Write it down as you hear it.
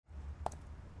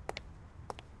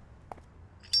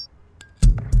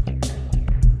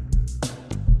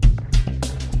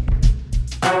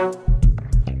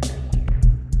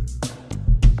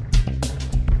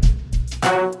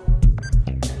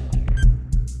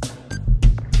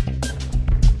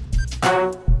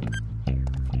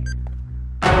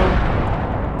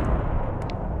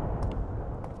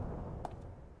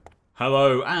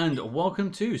Hello and welcome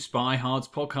to Spy Hard's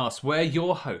podcast, where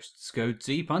your hosts go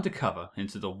deep undercover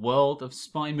into the world of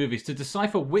spy movies to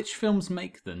decipher which films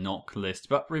make the knock list.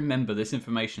 But remember this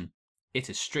information, it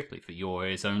is strictly for your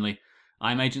ears only.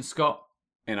 I'm Agent Scott.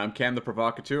 And I'm Cam the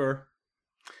Provocateur.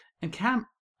 And Cam,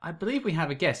 I believe we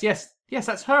have a guest. Yes,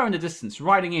 that's her in the distance,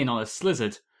 riding in on a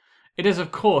slizzard. It is,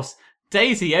 of course,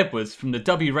 Daisy Edwards from the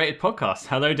W Rated podcast.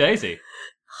 Hello, Daisy.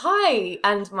 Hi,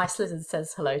 and my slizzard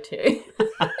says hello too.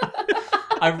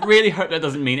 I really hope that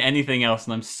doesn't mean anything else,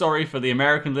 and I'm sorry for the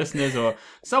American listeners or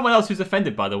someone else who's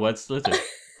offended by the word slizzard.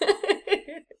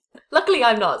 Luckily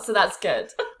I'm not, so that's good.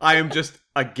 I am just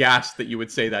aghast that you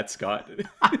would say that, Scott.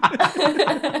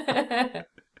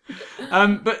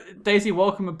 But Daisy,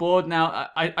 welcome aboard. Now,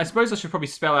 I suppose I should probably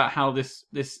spell out how this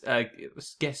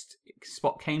guest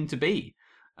spot came to be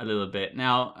a little bit.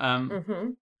 Now,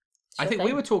 I think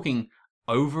we were talking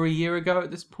over a year ago at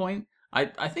this point.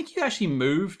 I think you actually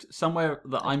moved somewhere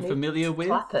that I'm familiar with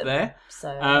Clapham, there. So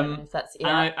I don't know if that's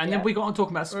and then we got on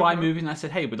talking about spy movies, and I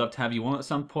said, hey, we'd love to have you on at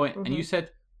some point. And you said,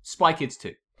 Spy Kids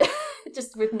 2.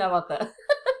 Just with no other.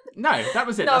 No, that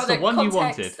was it. No, That's the one you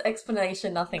wanted.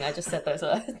 Explanation, nothing. I just said those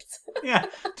words. Yeah,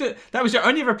 that was your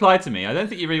only reply to me. I don't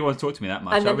think you really want to talk to me that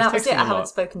much. And then that was it. I a haven't lot.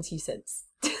 spoken to you since.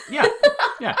 Yeah.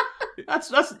 That's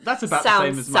about the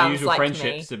same as my usual like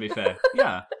friendships, to be fair.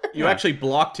 Yeah. You actually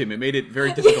blocked him. It made it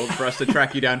very difficult for us to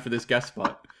track you down for this guest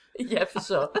spot. Yeah, for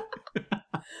sure.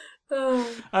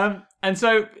 And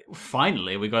so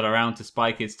finally we got around to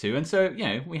Spy Kids 2, and so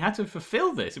we had to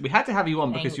fulfill this. We had to have you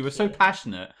on because you were so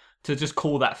passionate to just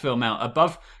call that film out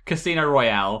above Casino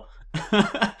Royale,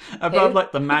 above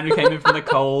like The Man Who Came In From the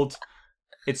Cold.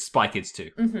 It's Spy Kids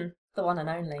 2. The one and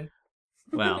only.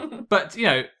 Well, but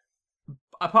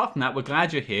apart from that, we're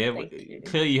glad you're here. Thank you.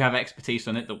 Clearly, you have expertise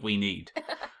on it that we need.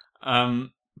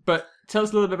 But tell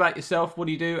us a little bit about yourself. What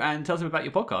do you do? And tell us about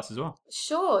your podcast as well.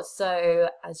 Sure. So,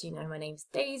 as you know, my name's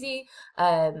Daisy.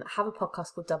 Have a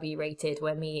podcast called W Rated,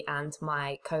 where me and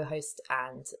my co-host,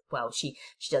 and well, she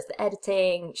does the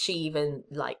editing. She even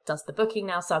does the booking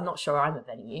now. So I'm not sure I'm of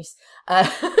any use.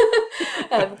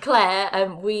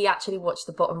 Claire, we actually watch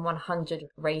the bottom 100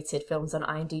 rated films on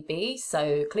IMDb.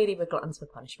 So clearly we're gluttons for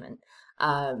punishment.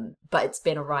 But it's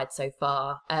been a ride so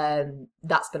far.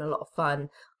 That's been a lot of fun.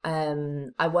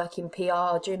 I work in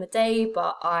PR during the day,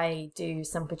 but I do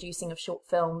some producing of short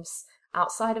films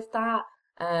outside of that.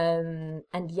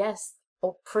 And yes, a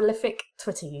prolific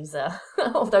Twitter user,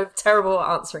 although terrible at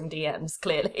answering DMs,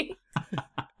 clearly.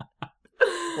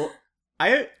 Well,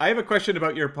 I have a question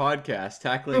about your podcast,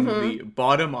 tackling the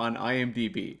bottom on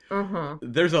IMDb.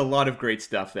 There's a lot of great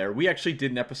stuff there. We actually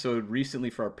did an episode recently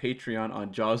for our Patreon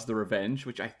on Jaws the Revenge,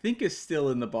 which I think is still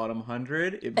in the bottom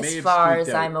 100. It may as have far squeaked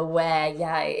as out. I'm aware,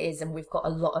 yeah, it is, and we've got a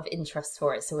lot of interest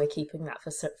for it, so we're keeping that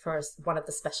for one of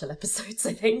the special episodes,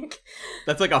 I think.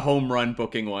 That's like a home run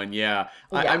booking one, yeah.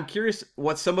 I'm curious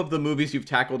what some of the movies you've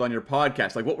tackled on your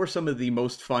podcast, what were some of the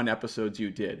most fun episodes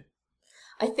you did?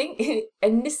 I think,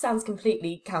 and this sounds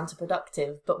completely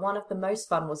counterproductive, but one of the most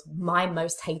fun was my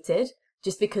most hated,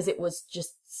 just because it was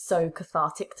just so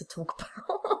cathartic to talk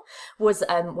about, was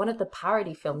one of the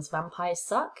parody films, Vampires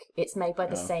Suck. It's made by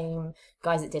the same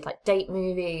guys that did Date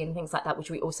Movie and things like that,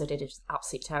 which we also did, which is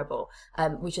absolutely terrible,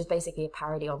 which is basically a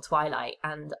parody on Twilight,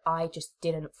 and I just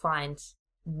didn't find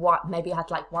maybe I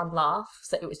had one laugh,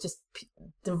 so it was just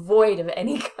devoid of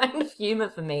any kind of humour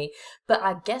for me. But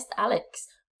I guess Alex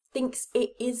thinks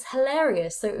it is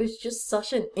hilarious, so it was just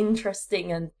such an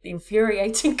interesting and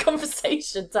infuriating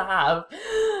conversation to have,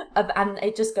 and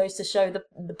it just goes to show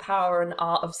the power and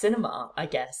art of cinema, I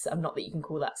guess. Not that you can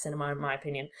call that cinema in my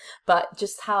opinion, but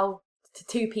just how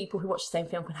two people who watch the same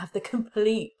film can have the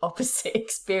complete opposite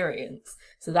experience.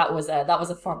 So that was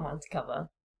a fun one to cover.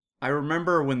 I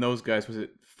remember when those guys, was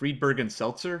it Friedberg and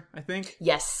Seltzer, I think?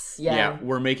 Yes, yeah.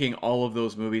 We're making all of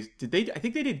those movies. I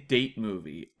think they did Date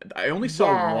Movie. I only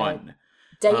saw one.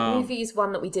 Date Movie is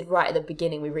one that we did right at the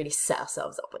beginning. We really set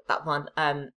ourselves up with that one.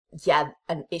 And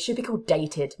it should be called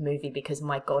Dated Movie because,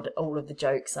 my God, all of the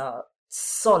jokes are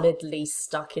solidly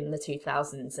stuck in the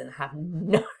 2000s and have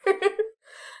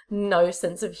no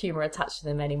sense of humour attached to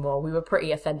them anymore. We were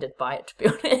pretty offended by it, to be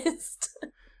honest.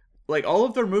 All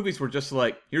of their movies were just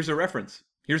here's a reference.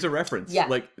 Here's a reference.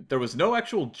 Yeah. There was no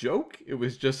actual joke. It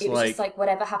was just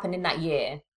whatever happened in that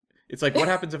year. It's what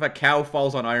happens if a cow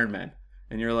falls on Iron Man?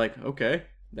 And you're okay,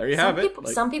 there you have it.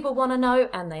 Some people want to know,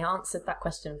 and they answered that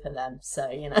question for them. So,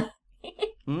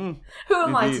 who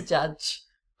am I to judge?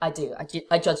 I do.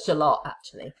 I judged a lot,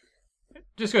 actually.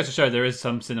 Just goes to show there is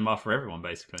some cinema for everyone,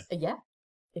 basically. Yeah,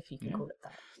 if you can call it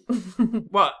that.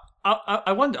 Well,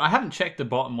 I wonder. I haven't checked the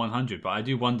bottom 100, but I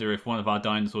do wonder if one of our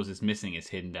dinosaurs is missing. Is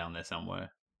hidden down there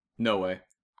somewhere. No way.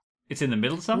 It's in the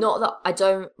middle somewhere? Not that I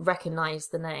don't recognise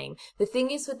the name. The thing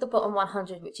is with the bottom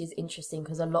 100, which is interesting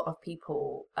because a lot of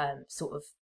people sort of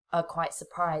are quite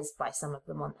surprised by some of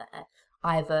them on there.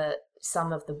 Either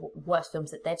some of the worst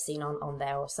films that they've seen on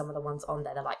there, or some of the ones on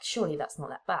there, they're like, surely that's not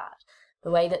that bad.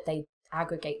 The way that they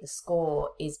aggregate the score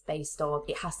is based on,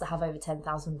 it has to have over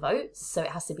 10,000 votes, so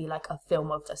it has to be like a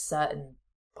film of a certain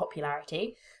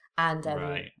popularity. And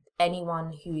Right.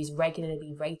 anyone who is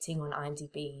regularly rating on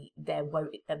IMDb, their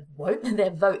vote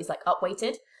is like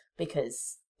upweighted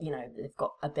because, you know, they've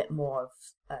got a bit more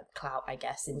of clout, I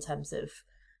guess, in terms of,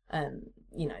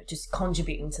 you know, just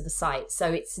contributing to the site.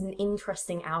 So it's an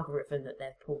interesting algorithm that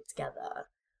they've pulled together,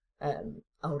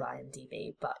 old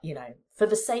IMDb. But, you know, for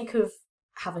the sake of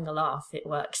having a laugh, it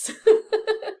works.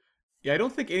 Yeah, I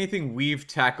don't think anything we've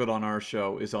tackled on our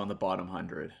show is on the bottom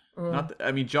 100.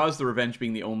 I mean, Jaws the Revenge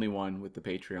being the only one with the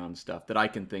Patreon stuff that I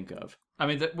can think of. I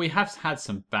mean, we have had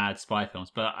some bad spy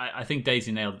films, but I think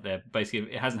Daisy nailed it there.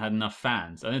 Basically, it hasn't had enough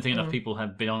fans. I don't think enough people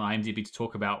have been on IMDb to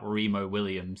talk about Remo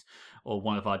Williams or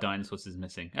one of our dinosaurs is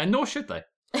missing, and nor should they.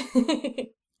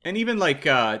 And even like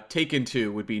Taken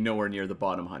 2 would be nowhere near the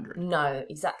bottom 100. No,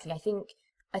 exactly. I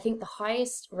think the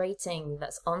highest rating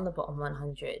that's on the bottom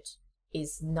 100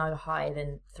 is no higher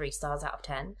than 3 stars out of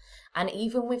 10. And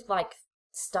even with like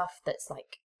stuff that's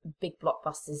like big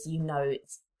blockbusters, you know,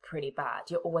 it's pretty bad.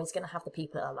 You're always going to have the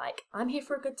people that are like, I'm here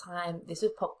for a good time. This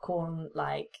is popcorn,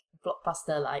 like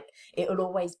blockbuster. Like it'll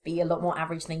always be a lot more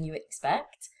average than you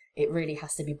expect. It really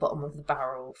has to be bottom of the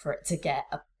barrel for it to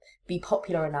be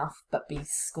popular enough, but be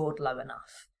scored low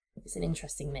enough. It's an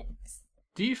interesting mix.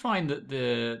 Do you find that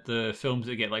the films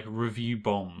that get like review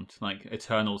bombed, like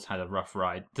Eternals had a rough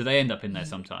ride, do they end up in there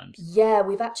sometimes? Yeah,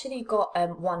 we've actually got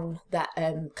one that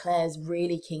Claire's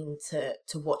really keen to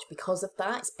watch because of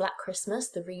that. It's Black Christmas,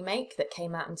 the remake that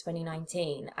came out in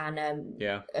 2019. And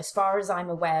Yeah. as far as I'm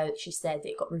aware, she said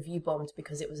it got review bombed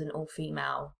because it was an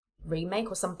all-female remake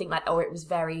or something like, or it was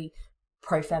very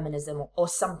pro-feminism or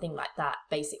something like that.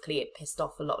 Basically, it pissed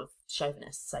off a lot of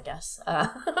chauvinists, I guess.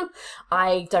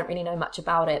 I don't really know much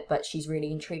about it, but she's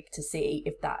really intrigued to see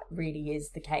if that really is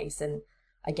the case, and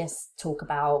I guess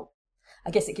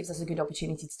it gives us a good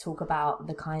opportunity to talk about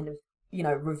the kind of, you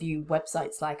know, review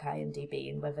websites like IMDb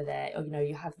and whether they're, or, you know,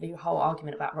 you have the whole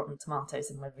argument about Rotten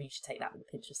Tomatoes and whether you should take that with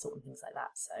a pinch of salt and things like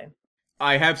that. So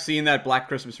I have seen that Black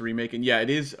Christmas remake, and yeah, it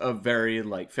is a very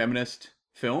like feminist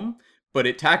film, but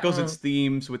it tackles its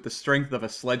themes with the strength of a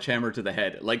sledgehammer to the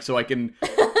head. Like, so I can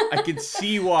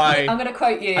see why. I'm gonna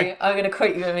quote you. I'm gonna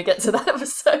quote you when we get to that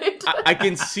episode. I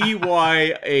can see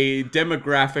why a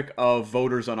demographic of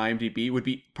voters on IMDb would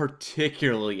be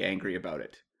particularly angry about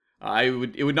it.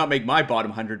 It would not make my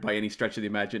bottom 100 by any stretch of the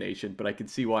imagination, but I can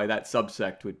see why that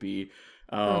subsect would be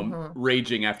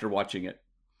raging after watching it.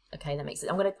 Okay, that makes sense.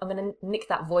 I'm gonna nick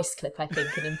that voice clip, I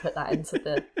think, and input that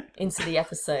into the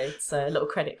episode. So a little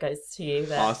credit goes to you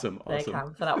there. Awesome.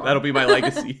 Cam, for that one. That'll be my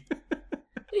legacy.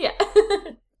 Yeah.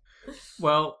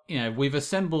 Well, you know, we've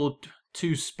assembled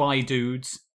 2 spy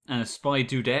dudes and a spy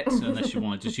dudette, unless you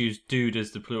want to just use dude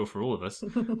as the plural for all of us.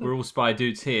 We're all spy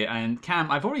dudes here. And Cam,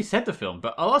 I've already said the film,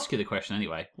 but I'll ask you the question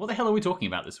anyway. What the hell are we talking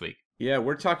about this week? Yeah,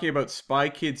 we're talking about Spy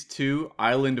Kids 2: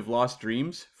 Island of Lost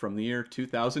Dreams from the year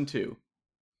 2002.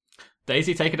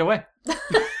 Daisy, take it away.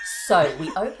 So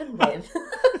we open with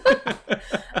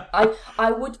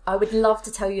I would love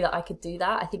to tell you that I could do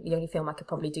that. I think the only film I could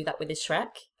probably do that with is Shrek,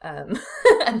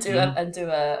 and do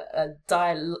a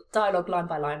dialogue line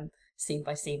by line, scene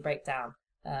by scene breakdown.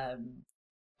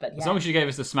 But yeah. As long as you gave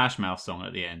us the Smash Mouth song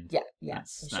at the end. Yeah,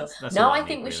 for sure. That's no, all I need,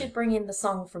 think we really. should bring in the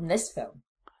song from this film.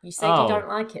 You said you don't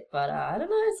like it, but I don't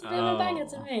know. It's a bit of a banger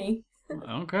to me.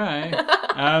 Okay.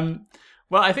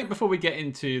 Well, I think before we get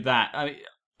into that,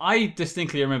 I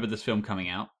distinctly remember this film coming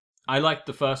out. I liked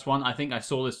the first one. I think I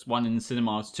saw this one in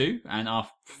cinemas too. And our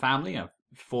family,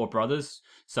 4 brothers,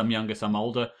 some younger, some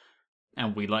older,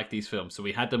 and we liked these films. So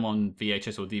we had them on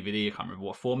VHS or DVD. I can't remember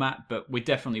what format, but we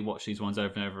definitely watched these ones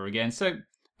over and over again. So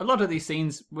a lot of these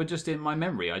scenes were just in my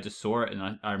memory. I just saw it,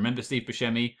 and I remember Steve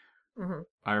Buscemi. Mm-hmm.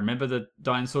 I remember the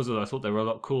dinosaurs, although I thought they were a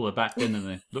lot cooler back then than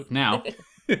they look now.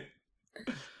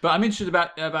 But I'm interested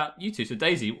about you two. So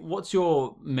Daisy, what's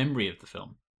your memory of the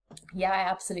film? Yeah, I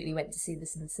absolutely went to see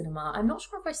this in the cinema. I'm not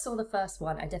sure if I saw the first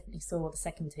one. I definitely saw the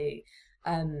second 2.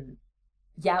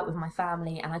 Yeah, with my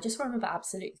family, and I just remember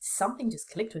absolutely something just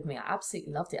clicked with me. I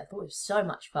absolutely loved it. I thought it was so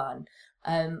much fun.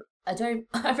 I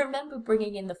remember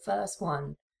bringing in the first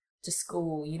one to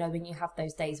school. You know, when you have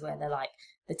those days where they're like,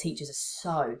 the teachers are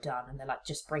so done and they're like,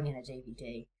 just bring in a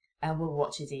DVD. and we'll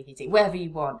watch a DVD, wherever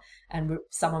you want. And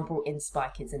someone brought in Spy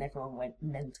Kids and everyone went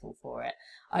mental for it.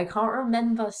 I can't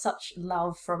remember such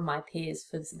love from my peers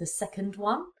for the second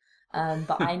one,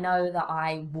 but I know that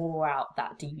I wore out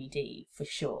that DVD for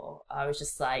sure. I was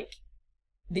just like,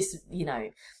 this,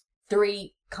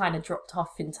 3 kind of dropped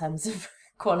off in terms of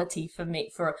quality for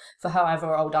me, for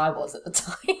however old I was at the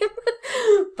time.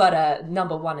 But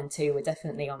number 1 and 2 were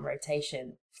definitely on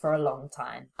rotation for a long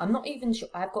time. I'm not even sure.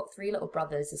 I've got 3 little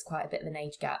brothers. There's quite a bit of an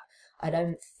age gap. I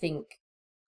don't think.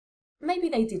 Maybe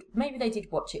they did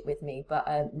watch it with me, but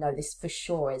no, this for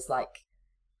sure is like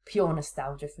pure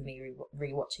nostalgia for me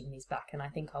rewatching these back, and I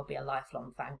think I'll be a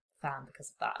lifelong fan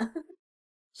because of that.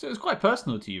 So it was quite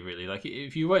personal to you, really. Like,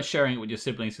 if you weren't sharing it with your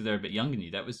siblings who they're a bit younger than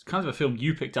you, that was kind of a film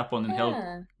you picked up on and held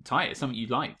tight. It's something you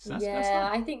liked. So that's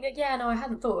I think that, no, I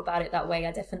hadn't thought about it that way.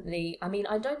 I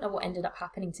don't know what ended up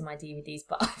happening to my DVDs,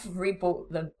 but I've rebought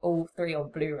them all 3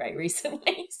 on Blu-ray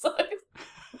recently. So,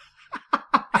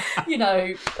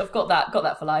 I've got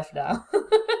that for life now.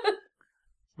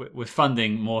 We're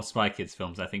funding more Spy Kids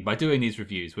films, I think. By doing these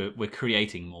reviews, we're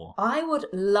creating more. I would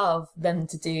love them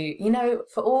to do,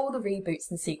 for all the reboots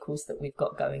and sequels that we've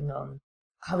got going on,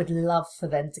 I would love for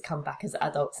them to come back as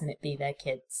adults and it be their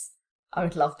kids. I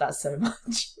would love that so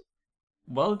much.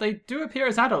 Well, they do appear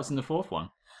as adults in the 4th one.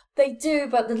 They do,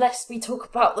 but the less we talk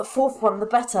about the 4th one, the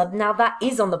better. Now that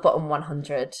is on the bottom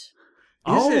 100. Is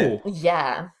it?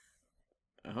 Yeah.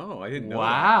 Oh, I didn't know.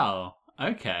 Wow.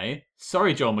 Okay.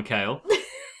 Sorry, Joel McHale.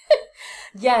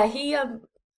 Yeah,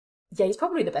 he's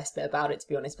probably the best bit about it, to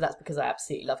be honest, but that's because I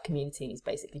absolutely love Community and he's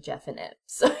basically Jeff in it.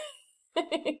 So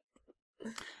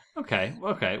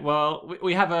Okay. Well,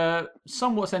 we have a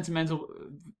somewhat sentimental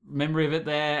memory of it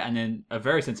there, and then a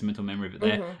very sentimental memory of it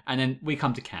there, and then we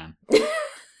come to Cam.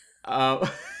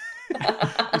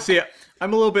 See,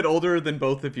 I'm a little bit older than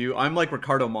both of you. I'm like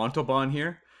Ricardo Montalban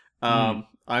here. I'm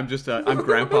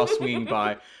Grandpa swinging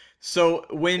by. So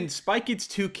when Spy Kids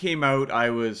 2 came out, I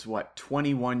was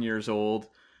 21 years old.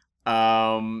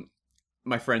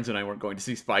 My friends and I weren't going to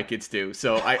see Spy Kids 2,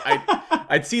 so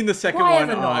I'd seen the second one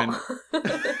on.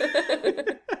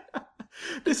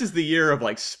 This is the year of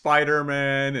like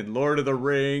Spider-Man and Lord of the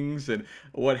Rings and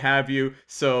what have you.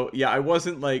 So yeah, I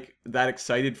wasn't like that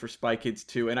excited for Spy Kids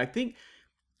 2, and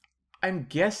I'm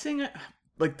guessing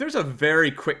like there's a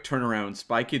very quick turnaround,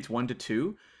 Spy Kids 1 to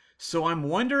 2. So I'm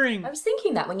wondering. I was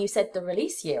thinking that when you said the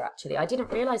release year, actually. I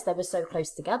didn't realize they were so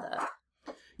close together.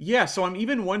 Yeah, so I'm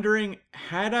even wondering,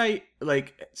 had I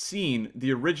seen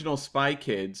the original Spy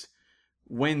Kids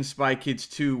when Spy Kids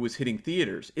 2 was hitting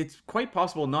theaters? It's quite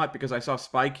possible not, because I saw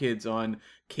Spy Kids on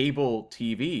cable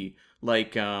TV,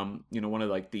 one of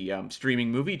the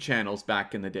streaming movie channels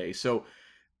back in the day. So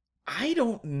I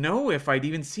don't know if I'd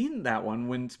even seen that one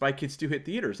when Spy Kids 2 hit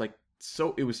theaters.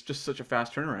 So it was just such a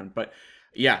fast turnaround. But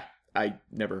yeah, I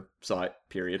never saw it,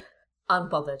 period.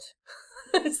 Unbothered.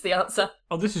 It's the answer.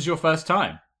 Oh, this is your first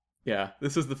time? Yeah,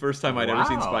 this is the first time I'd ever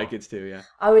seen Spy Kids 2, yeah.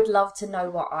 I would love to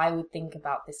know what I would think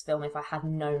about this film if I had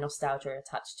no nostalgia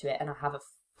attached to it, and I have a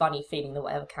funny feeling that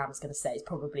whatever Cam's going to say is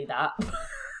probably that.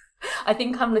 I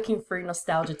think I'm looking through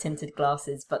nostalgia-tinted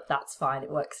glasses, but that's fine. It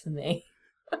works for me.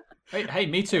 Hey,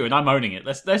 me too, and I'm owning it.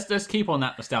 Let's keep on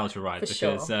that nostalgia ride, because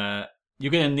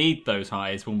you're going to need those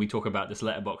highs when we talk about this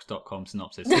Letterboxd.com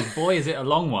synopsis. Because boy, is it a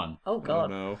long one. Oh,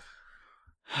 God. Oh, no.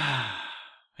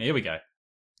 Here we go.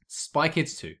 Spy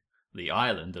Kids 2, The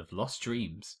Island of Lost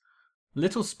Dreams.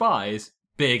 Little Spies,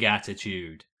 Big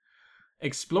Attitude.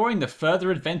 Exploring the further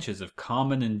adventures of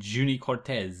Carmen and Junie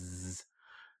Cortez,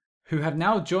 who have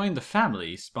now joined the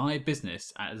family spy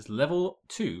business as Level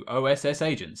 2 OSS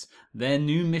agents. Their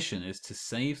new mission is to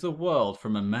save the world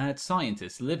from a mad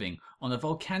scientist living on a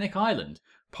volcanic island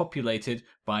populated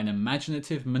by an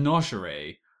imaginative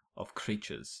menagerie of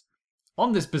creatures.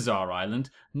 On this bizarre island,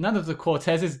 none of the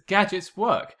Cortez's gadgets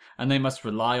work, and they must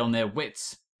rely on their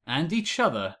wits and each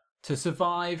other to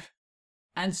survive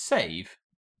and save ...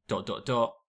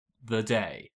 the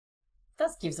day.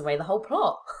 That gives away the whole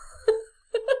plot.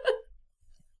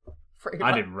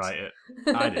 I didn't write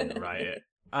it.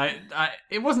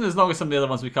 It wasn't as long as some of the other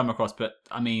ones we come across, but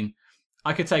I mean,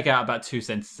 I could take out about 2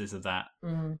 sentences of that.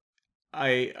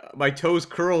 My toes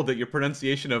curled at your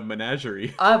pronunciation of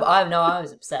menagerie. I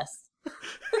was obsessed.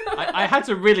 I had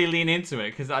to really lean into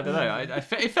it because I don't know.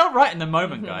 It felt right in the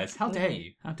moment, guys. How dare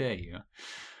you? How dare you?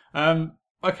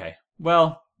 Okay.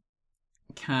 Well,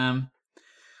 Cam,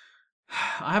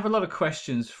 I have a lot of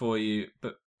questions for you,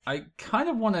 but I kind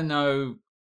of want to know.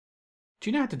 Do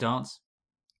you know how to dance?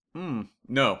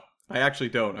 No, I actually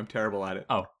don't. I'm terrible at it.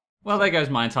 Oh, Well, there goes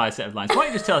my entire set of lines. Why don't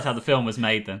you just tell us how the film was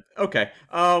made then? Okay.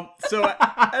 So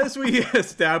as we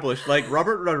established, like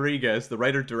Robert Rodriguez, the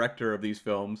writer-director of these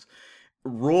films,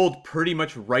 rolled pretty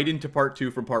much right into part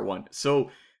 2 from part 1. So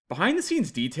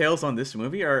behind-the-scenes details on this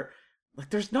movie are, like,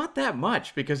 there's not that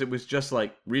much because it was just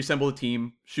like, reassemble the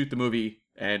team, shoot the movie,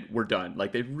 and we're done.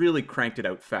 Like, they really cranked it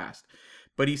out fast.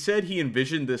 But he said he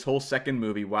envisioned this whole second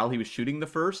movie while he was shooting the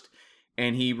first,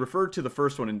 and he referred to the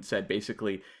first one and said,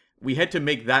 basically, we had to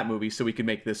make that movie so we could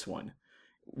make this one.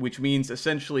 Which means,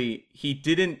 essentially, he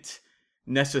didn't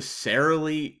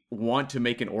necessarily want to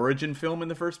make an origin film in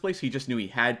the first place. He just knew he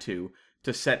had to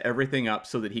set everything up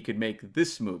so that he could make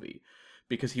this movie.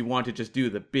 Because he wanted to just do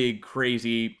the big,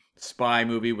 crazy spy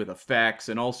movie with effects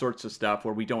and all sorts of stuff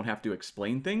where we don't have to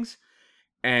explain things.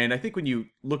 And I think when you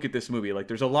look at this movie, like,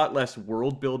 there's a lot less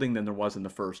world building than there was in the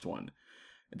first one.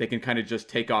 They can kind of just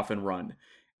take off and run.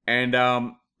 And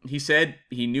he said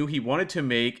he knew he wanted to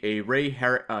make a Ray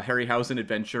Harryhausen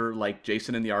adventure like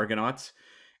Jason and the Argonauts.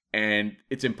 And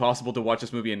it's impossible to watch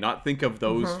this movie and not think of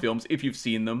those films if you've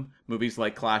seen them. Movies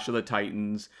like Clash of the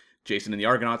Titans, Jason and the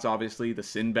Argonauts, obviously, the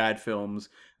Sinbad films.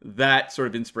 That sort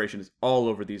of inspiration is all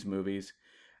over these movies.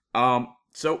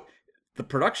 So the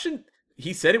production,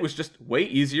 he said it was just way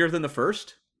easier than the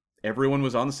first. Everyone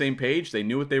was on the same page. They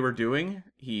knew what they were doing.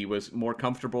 He was more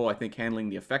comfortable, I think, handling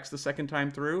the effects the second time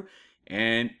through.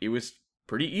 And it was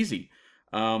pretty easy.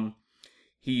 In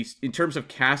terms of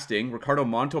casting, Ricardo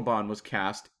Montalban was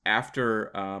cast after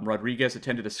Rodriguez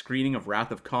attended a screening of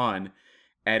Wrath of Khan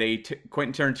at a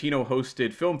Quentin Tarantino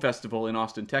hosted film festival in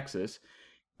Austin, Texas.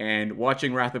 And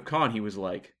watching Wrath of Khan, he was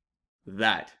like,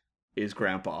 that is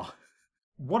Grandpa.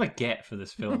 What a get for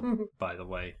this film, by the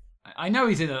way. I know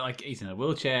he's in a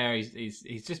wheelchair.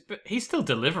 He's still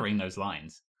delivering those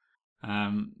lines.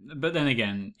 But then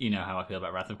again, you know how I feel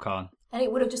about Wrath of Khan. And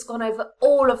it would have just gone over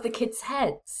all of the kids'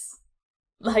 heads.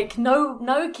 Like,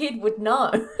 no kid would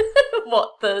know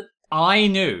what the... I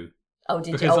knew. Oh, did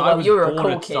you? Because Oh, I well, was you were a born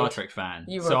cool a kid. Star Trek fan.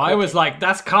 You were So a cool I was kid. like,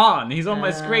 that's Khan. He's on my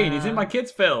screen. He's in my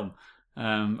kids' film.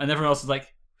 And everyone else was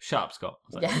like, shut up, Scott. I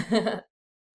was like, Yeah.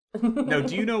 Now,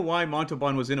 do you know why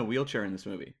Montalban was in a wheelchair in this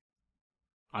movie?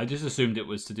 I just assumed it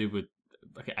was to do with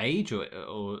like age or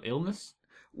illness.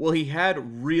 Well, he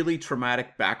had really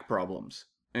traumatic back problems.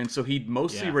 And so he'd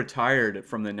mostly retired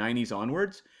from the 90s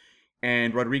onwards.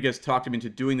 And Rodriguez talked him into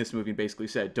doing this movie and basically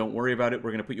said, don't worry about it.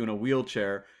 We're going to put you in a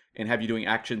wheelchair and have you doing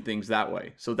action things that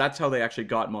way. So that's how they actually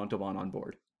got Montalban on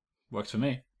board. Works for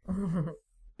me.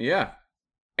 Yeah.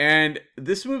 And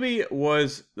this movie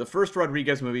was the first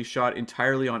Rodriguez movie shot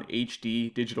entirely on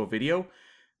HD digital video.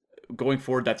 Going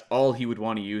forward, that's all he would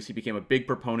want to use. He became a big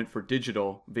proponent for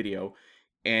digital video.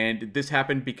 And this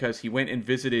happened because he went and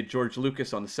visited George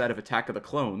Lucas on the set of Attack of the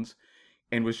Clones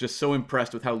and was just so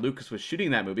impressed with how Lucas was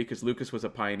shooting that movie, because Lucas was a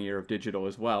pioneer of digital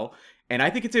as well. And I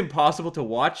think it's impossible to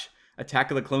watch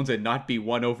Attack of the Clones and not be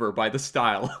won over by the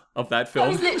style of that film. I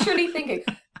was literally thinking,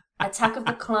 Attack of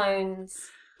the Clones,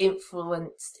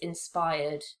 influenced,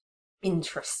 inspired,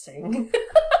 interesting.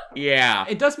 Yeah.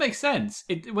 It does make sense.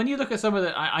 When you look at some of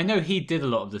the... I know he did a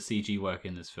lot of the CG work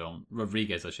in this film.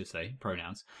 Rodriguez, I should say.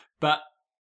 Pronouns. But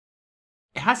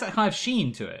it has that kind of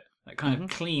sheen to it. That kind of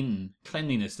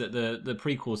cleanliness that the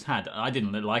prequels had. I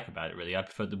didn't like about it, really. I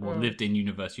preferred the more lived-in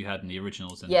universe you had in the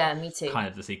originals. And Yeah, me too. kind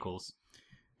of the sequels.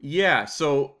 Yeah,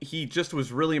 so he just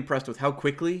was really impressed with how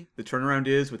quickly the turnaround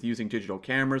is with using digital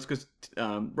cameras, because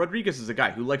Rodriguez is a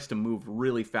guy who likes to move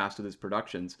really fast with his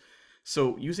productions.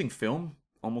 So using film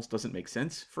almost doesn't make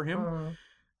sense for him.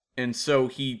 And so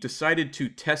he decided to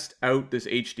test out this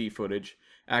HD footage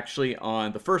actually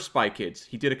on the first Spy Kids.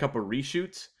 He did a couple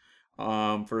reshoots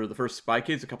for the first Spy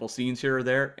Kids, a couple scenes here or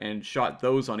there, and shot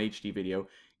those on HD video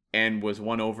and was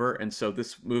won over. And so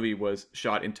this movie was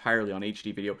shot entirely on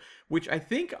HD video, which I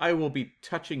think I will be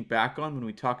touching back on when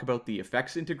we talk about the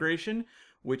effects integration,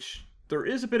 which there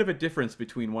is a bit of a difference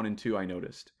between 1 and 2, I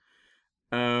noticed.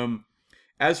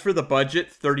 As for the budget,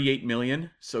 $38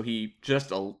 million, so he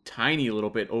just a tiny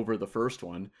little bit over the first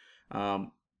one.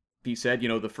 He said,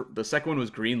 the second one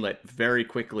was greenlit very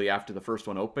quickly after the first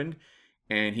one opened,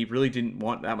 and he really didn't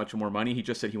want that much more money. He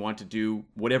just said he wanted to do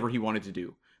whatever he wanted to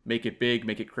do. Make it big,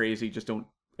 make it crazy, just don't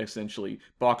essentially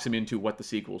box him into what the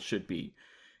sequel should be.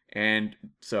 And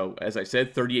so, as I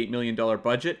said, $38 million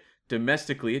budget.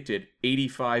 Domestically, it did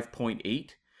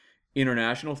 85.8.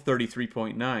 International,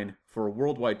 33.9, for a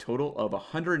worldwide total of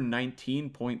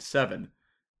 119.7.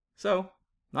 So,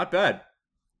 not bad.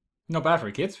 Not bad for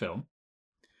a kids' film.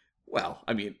 Well,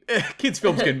 I mean, kids'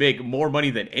 films can make more money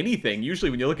than anything.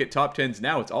 Usually when you look at top 10s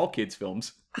now, it's all kids'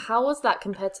 films. How was that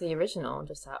compared to the original,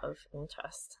 just out of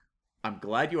interest? I'm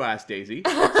glad you asked, Daisy.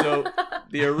 So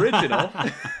the original...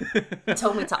 You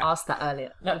told me to ask that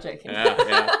earlier. No, I'm joking.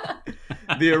 Yeah.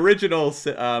 The original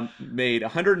made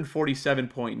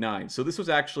 147.9. So this was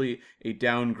actually a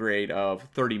downgrade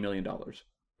of $30 million.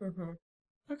 Mm-hmm.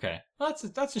 Okay, well,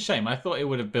 that's a shame. I thought it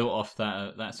would have built off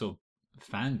that sort of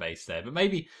fan base there. But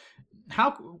maybe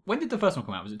when did the first one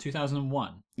come out? Was it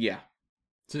 2001? Yeah.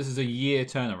 So this is a year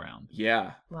turnaround.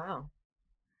 Yeah. Wow.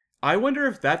 I wonder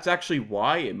if that's actually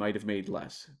why it might have made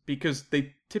less. Because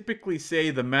they typically say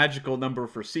the magical number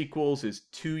for sequels is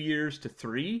 2 years to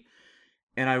 3.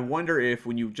 And I wonder if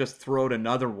when you just throw out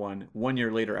another one 1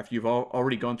 year later, after you've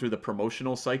already gone through the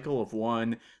promotional cycle of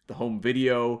one, the home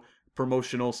video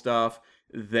promotional stuff,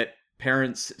 that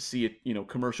parents see a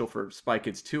commercial for Spy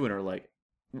Kids 2 and are like,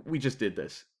 we just did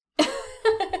this.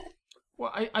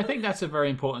 Well, I think that's a very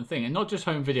important thing. And not just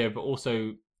home video, but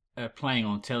also playing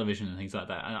on television and things like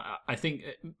that. And I think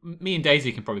me and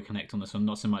Daisy can probably connect on this one,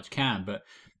 not so much Cam, but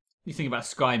you think about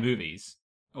Sky Movies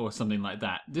or something like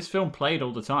that. This film played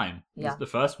all the time. Yeah. The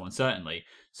first one, certainly.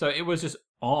 So it was just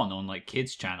on like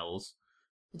kids' channels.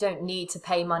 You don't need to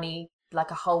pay money,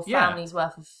 like a whole family's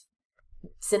worth of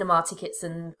cinema tickets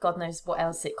and God knows what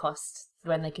else it costs,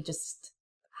 when they could just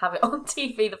have it on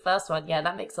TV, the first one. Yeah,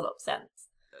 that makes a lot of sense.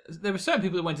 There were certain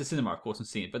people that went to cinema, of course, and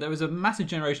seen it, but there was a massive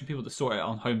generation of people that saw it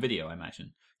on home video, I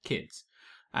imagine. Kids.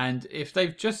 And if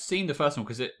they've just seen the first one,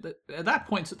 because at that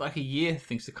point it took like a year for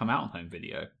things to come out on home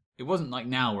video. It wasn't like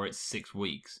now where it's 6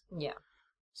 weeks. Yeah.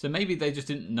 So maybe they just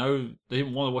didn't know, they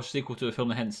didn't want to watch a sequel to a film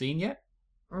they hadn't seen yet.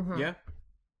 Mm-hmm. Yeah.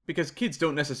 Because kids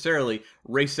don't necessarily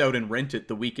race out and rent it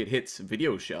the week it hits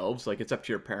video shelves. Like, it's up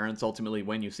to your parents ultimately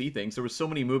when you see things. There were so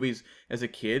many movies as a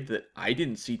kid that I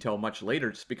didn't see till much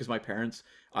later, just because my parents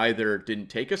either didn't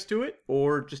take us to it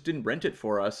or just didn't rent it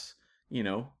for us,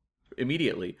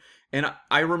 immediately. And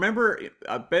I remember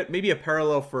maybe a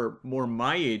parallel for more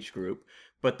my age group,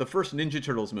 but the first Ninja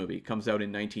Turtles movie comes out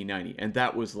in 1990, and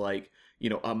that was like,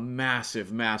 a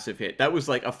massive, massive hit. That was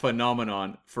like a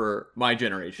phenomenon for my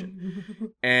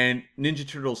generation. And Ninja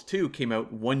Turtles 2 came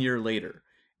out 1 year later,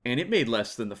 and it made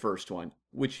less than the first one,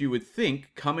 which you would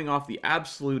think, coming off the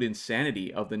absolute insanity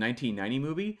of the 1990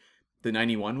 movie, the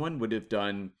 91 one would have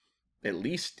done at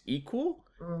least equal,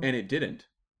 and it didn't.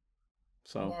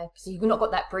 So yeah, because you've not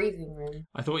got that breathing room.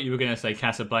 I thought you were going to say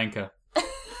Casablanca.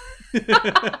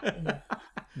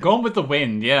 Gone with the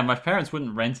Wind. Yeah, my parents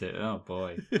wouldn't rent it. Oh,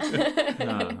 boy.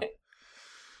 Oh.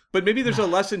 But maybe there's a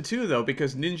lesson, too, though,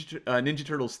 because Ninja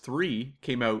Turtles 3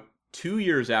 came out 2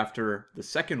 years after the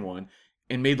second one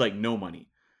and made, like, no money.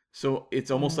 So it's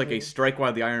almost like a strike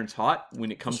while the iron's hot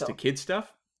when it comes to kid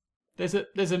stuff. There's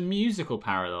a musical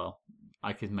parallel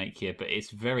I could make here, but it's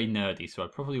very nerdy, so I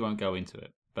probably won't go into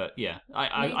it. But yeah,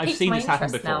 I've seen this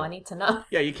happen before. Now I need to know.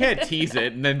 Yeah, you can't tease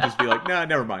it and then just be like, nah,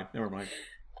 never mind.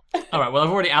 All right, well, I've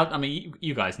already I mean,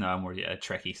 you guys know I'm already a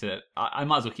Trekkie, so I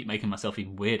might as well keep making myself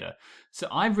even weirder. So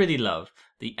I really love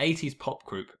the 80s pop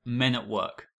group Men at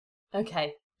Work.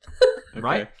 Okay.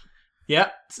 Right? Yeah,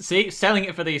 see, selling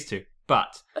it for these two.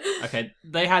 But, okay,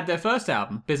 they had their first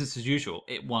album, Business as Usual.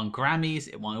 It won Grammys,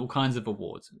 it won all kinds of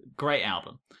awards. Great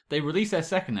album. They released their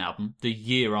second album the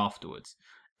year afterwards.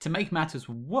 To make matters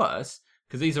worse,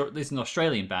 because this is an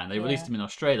Australian band, they released them in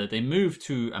Australia. They moved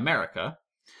to America.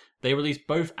 They released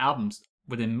both albums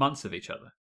within months of each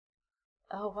other.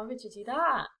 Oh, why would you do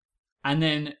that? And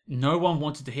then no one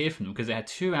wanted to hear from them because they had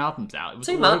 2 albums out. It was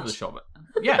Too all much. over the shop.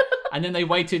 Yeah. And then they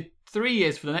waited 3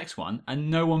 years for the next one, and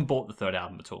no one bought the third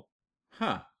album at all.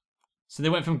 Huh. So they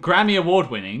went from Grammy Award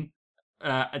winning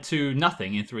to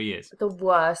nothing in 3 years. The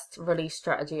worst release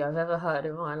strategy I've ever heard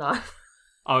in my life.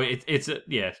 Oh, it's a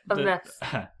mess.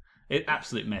 It's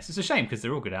absolute mess. It's a shame because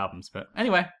they're all good albums. But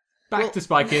anyway, back to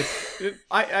Spy Kids.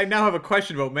 I now have a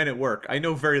question about Men at Work. I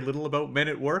know very little about Men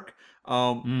at Work.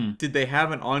 Did they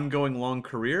have an ongoing long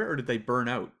career, or did they burn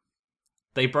out?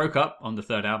 They broke up on the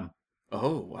third album.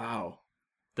 Oh, wow.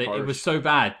 It was so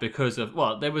bad because of,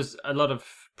 there was a lot of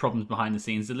problems behind the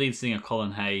scenes. The lead singer,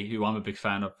 Colin Hay, who I'm a big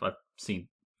fan of, I've seen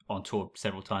on tour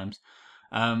several times,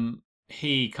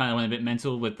 he kind of went a bit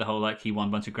mental with the whole, he won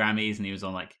a bunch of Grammys and he was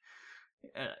on,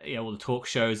 all the talk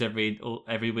shows every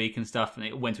week and stuff, and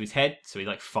it went to his head, so he,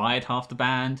 fired half the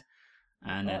band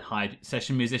and then hired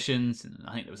session musicians, and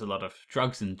I think there was a lot of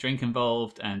drugs and drink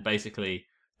involved, and basically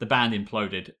the band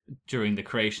imploded during the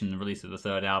creation and release of the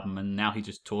third album, and now he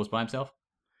just tours by himself.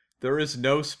 There is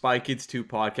no Spy Kids 2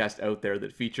 podcast out there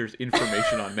that features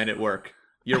information on Men at Work.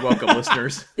 You're welcome,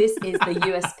 listeners. This is the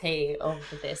USP of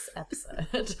this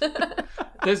episode.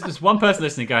 There's one person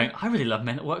listening going, I really love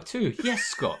Men at Work too. Yes,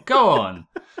 Scott, go on.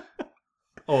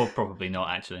 Or probably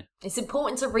not, actually. It's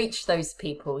important to reach those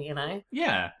people,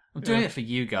 Yeah. I'm doing it for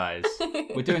you guys.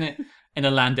 We're doing it in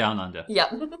a land down under.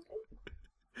 Yeah.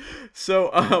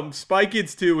 So, Spy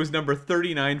Kids 2 was number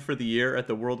 39 for the year at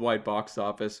the worldwide box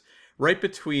office, right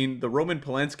between the Roman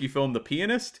Polanski film The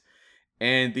Pianist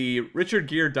and the Richard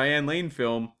Gere Diane Lane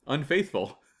film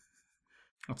Unfaithful.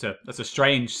 That's a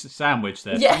strange sandwich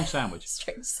there. Yeah. Strange sandwich.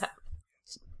 Strange sandwich.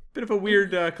 Bit of a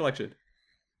weird collection.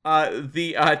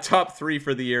 The top three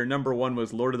for the year, number 1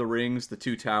 was Lord of the Rings, The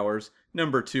Two Towers.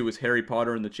 Number 2 was Harry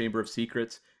Potter and the Chamber of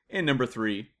Secrets. And number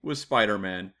 3 was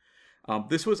Spider-Man.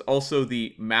 This was also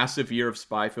the massive year of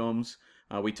spy films.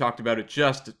 We talked about it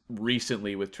just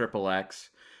recently with Triple X.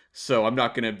 So I'm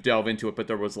not going to delve into it, but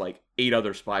there was like 8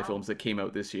 other spy films that came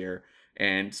out this year.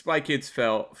 And Spy Kids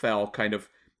fell kind of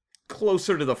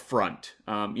closer to the front.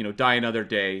 Die Another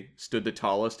Day stood the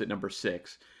tallest at number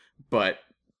 6. But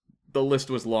the list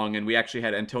was long, and we actually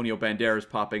had Antonio Banderas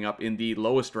popping up in the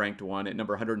lowest ranked one at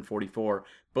number 144,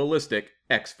 Ballistic,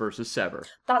 X vs. Sever.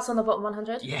 That's on the bottom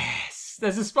 100? Yes!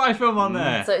 There's a spy film on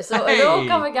there! So it's all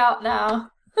coming out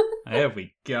now. There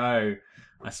we go.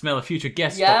 I smell a future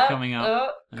guest spot coming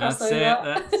up. That's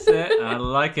it. I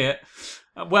like it.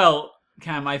 Well,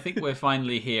 Cam, I think we're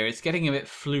finally here. It's getting a bit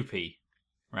floopy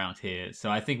around here, so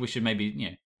I think we should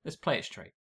maybe, let's play it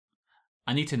straight.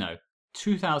 I need to know,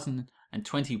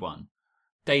 2021.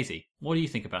 Daisy, what do you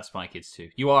think about Spy Kids 2?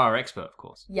 You are our expert, of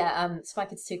course. Yeah, Spy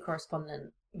Kids 2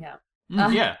 correspondent. Yeah.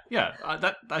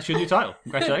 That's your new title.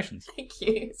 Congratulations. Thank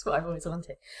you. It's what I've always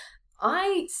wanted.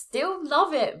 I still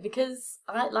love it because,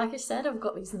 like I said, I've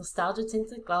got these nostalgia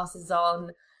tinted glasses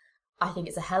on. I think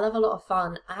it's a hell of a lot of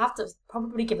fun. I have to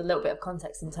probably give a little bit of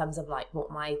context in terms of like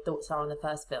what my thoughts are on the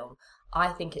first film. I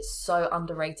think it's so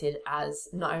underrated as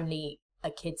not only a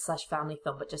kids/family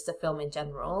film, but just a film in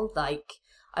general. Like,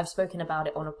 I've spoken about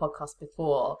it on a podcast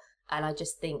before, and I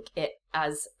just think it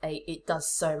does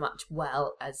so much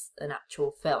well as an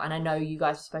actual film. And I know you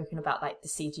guys have spoken about like the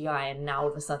CGI, and now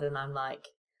all of a sudden I'm like,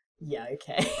 yeah,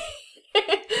 okay.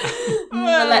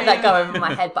 Let that go over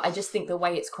my head. But I just think the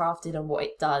way it's crafted and what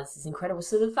it does is incredible.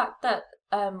 So the fact that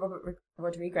Robert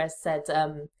Rodriguez said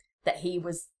that he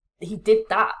did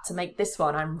that to make this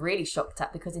one, I'm really shocked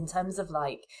at, because in terms of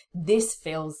like, this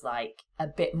feels like a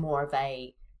bit more of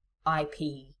a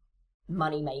IP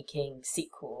money-making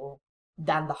sequel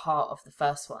than the heart of the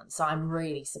first one. So I'm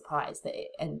really surprised that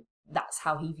and that's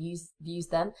how he views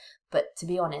them. But to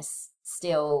be honest,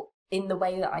 still, in the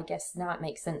way that I guess now it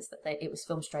makes sense that it was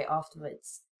filmed straight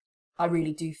afterwards, I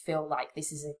really do feel like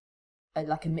this is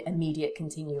an immediate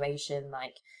continuation.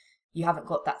 Like, you haven't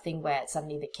got that thing where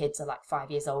suddenly the kids are like 5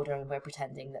 years older and we're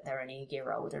pretending that they're only a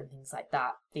year older and things like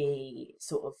that. The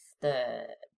sort of the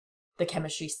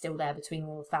chemistry's still there between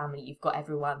all the family. You've got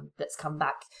everyone that's come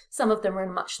back. Some of them are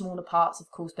in much smaller parts, of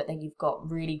course, but then you've got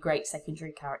really great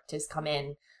secondary characters come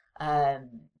in, and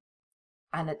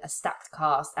a stacked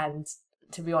cast. And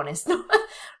to be honest,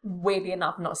 weirdly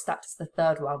enough, not as stacked as the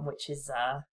third one, which is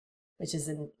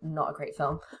not a great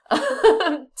film,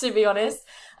 to be honest.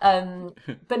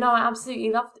 But no, I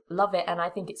absolutely love it, and I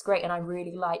think it's great. And I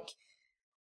really like,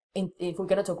 if we're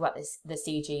going to talk about the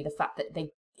CG, the fact that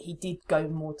he did go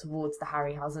more towards the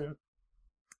Harryhausen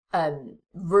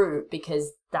route,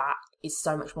 because that is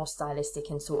so much more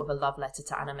stylistic and sort of a love letter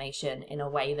to animation in a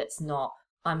way that's not,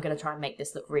 I'm going to try and make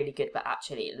this look really good, but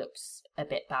actually it looks a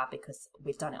bit bad because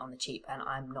we've done it on the cheap and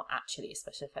I'm not actually a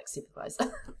special effects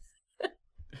supervisor.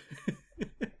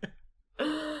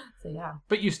 So yeah.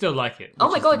 But you still like it. Oh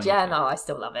my god, yeah, no, I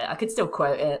still love it. I could still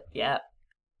quote it, yeah.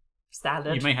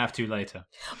 Standard. You may have to later.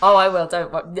 Oh, I will,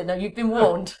 don't. No, you've been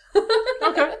warned.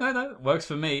 Okay, no, works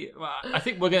for me. Well, I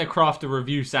think we're going to craft a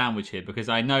review sandwich here because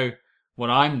I know what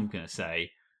I'm going to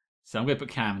say, so I'm going to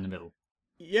put Cam in the middle.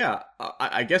 Yeah,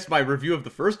 I guess my review of the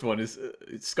first one is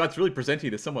Scott's really presenting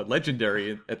it as somewhat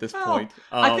legendary at this point.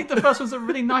 I think the first one's a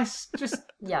really nice, just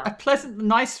a pleasant,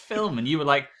 nice film, and you were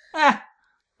like, I'm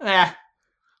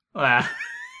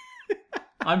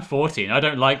 14, I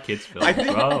don't like kids' films.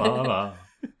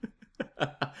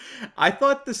 I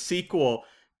thought the sequel,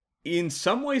 in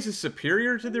some ways, is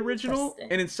superior to the original,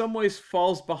 and in some ways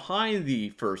falls behind the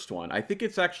first one. I think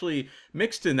it's actually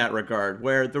mixed in that regard,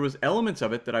 where there was elements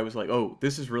of it that I was like, oh,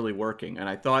 this is really working. And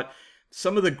I thought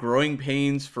some of the growing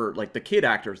pains for like the kid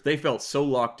actors, they felt so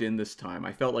locked in this time.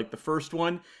 I felt like the first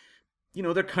one,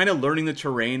 they're kind of learning the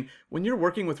terrain. When you're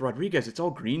working with Rodriguez, it's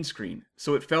all green screen.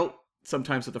 So it felt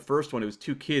sometimes with the first one, it was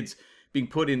two kids being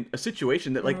put in a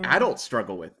situation that like adults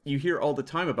struggle with. You hear all the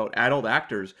time about adult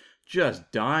actors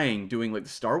just dying doing like the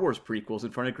Star Wars prequels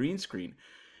in front of green screen.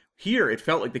 Here, it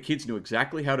felt like the kids knew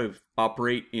exactly how to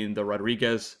operate in the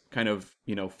Rodriguez kind of,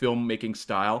 filmmaking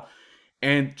style.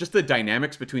 And just the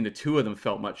dynamics between the two of them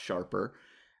felt much sharper.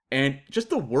 And just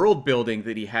the world building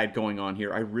that he had going on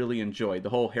here, I really enjoyed. The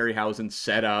whole Harryhausen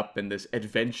setup and this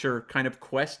adventure kind of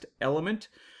quest element.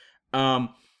 And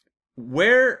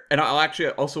I'll actually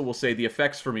also will say the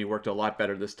effects for me worked a lot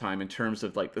better this time in terms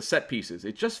of like the set pieces.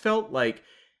 It just felt like,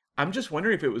 I'm just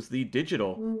wondering if it was the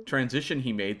digital transition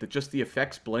he made, that just the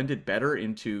effects blended better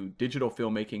into digital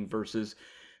filmmaking versus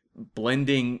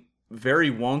blending very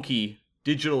wonky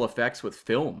digital effects with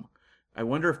film. I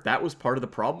wonder if that was part of the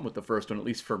problem with the first one, at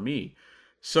least for me.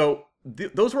 So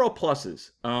those were all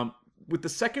pluses. With the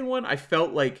second one, I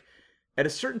felt like at a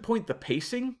certain point, the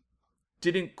pacing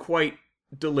didn't quite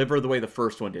deliver the way the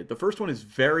first one did. The first one is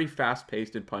very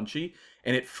fast-paced and punchy,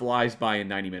 and it flies by in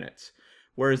 90 minutes.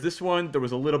 Whereas this one, there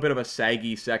was a little bit of a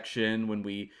saggy section when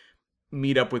we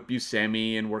meet up with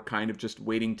Buscemi, and we're kind of just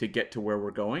waiting to get to where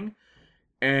we're going.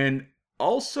 And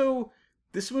also,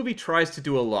 this movie tries to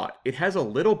do a lot. It has a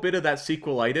little bit of that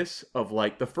sequelitis of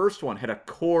like the first one had a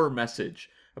core message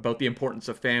about the importance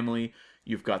of family.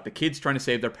 You've got the kids trying to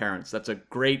save their parents. That's a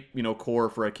great, core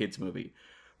for a kids movie.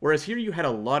 Whereas here you had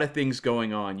a lot of things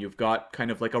going on. You've got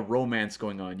kind of like a romance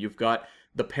going on. You've got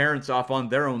the parents off on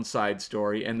their own side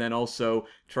story, and then also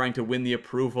trying to win the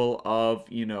approval of,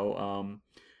 Carlo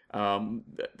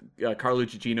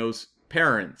Gugino's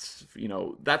parents,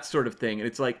 that sort of thing. And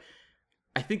it's like,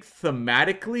 I think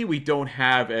thematically we don't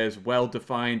have as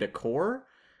well-defined a core,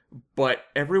 but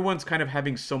everyone's kind of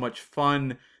having so much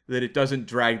fun that it doesn't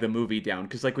drag the movie down.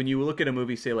 Because like when you look at a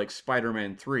movie, say like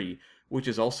Spider-Man 3, which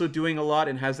is also doing a lot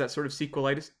and has that sort of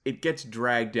sequelitis, it gets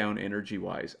dragged down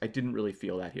energy-wise. I didn't really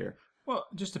feel that here. Well,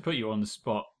 just to put you on the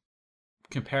spot,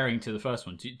 comparing to the first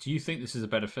one, do you think this is a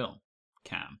better film,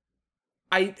 Cam?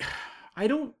 I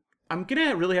don't... I'm going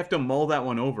to really have to mull that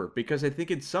one over, because I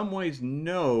think in some ways,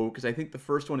 no, because I think the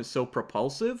first one is so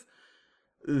propulsive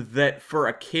that for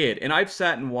a kid, and I've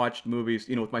sat and watched movies,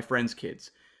 with my friends'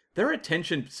 kids, their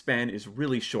attention span is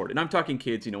really short. And I'm talking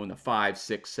kids, in the 5,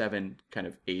 6, 7 kind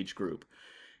of age group.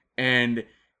 And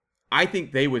I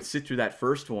think they would sit through that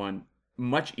first one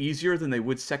much easier than they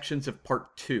would sections of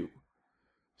part 2.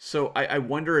 So I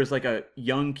wonder, as like a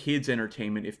young kid's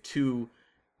entertainment, if 2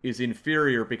 is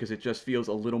inferior because it just feels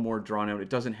a little more drawn out.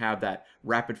 It doesn't have that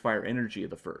rapid fire energy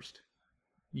of the first.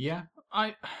 Yeah,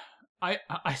 I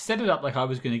set it up like I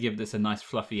was going to give this a nice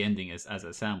fluffy ending as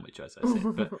a sandwich, as I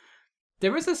said, but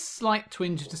there is a slight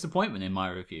twinge of disappointment in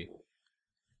my review,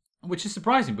 which is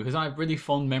surprising because I have really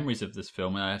fond memories of this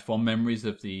film, and I have fond memories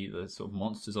of the sort of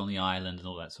monsters on the island and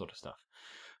all that sort of stuff.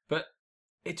 But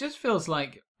it just feels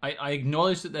like I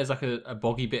acknowledge that there's like a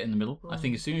boggy bit in the middle. I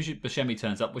think as soon as Buscemi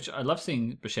turns up, which I love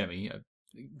seeing Buscemi,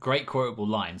 great quotable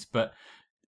lines, but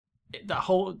it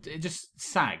just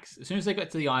sags. As soon as they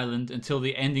get to the island until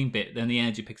the ending bit, then the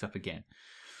energy picks up again.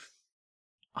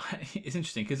 It's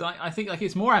interesting because I think like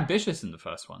it's more ambitious than the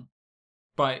first one.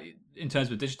 But in terms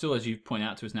of digital, as you've pointed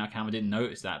out to us now, Cam, I didn't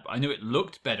notice that, but I knew it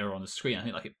looked better on the screen. I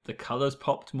think like the colors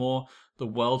popped more, the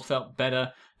world felt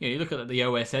better. You look at the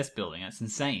OSS building; that's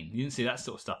insane. You didn't see that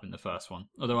sort of stuff in the first one.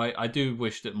 Although I do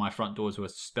wish that my front doors were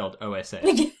spelled OSS.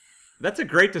 That's a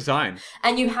great design.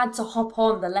 And you had to hop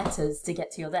on the letters to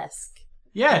get to your desk.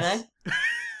 Yes.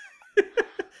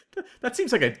 That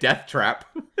seems like a death trap.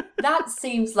 That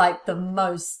seems like the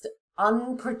most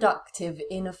unproductive,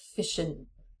 inefficient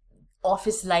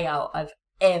office layout I've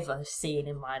ever seen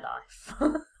in my life.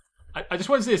 I just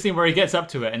want to see a scene where he gets up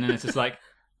to it and then it's just like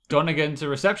Donegan to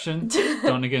reception,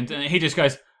 Donegan to, and he just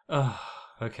goes, oh,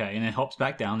 okay, and then hops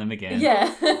back down them again.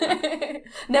 Yeah.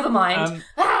 Never mind.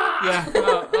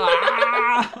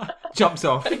 Jumps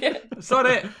off. Sod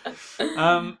it.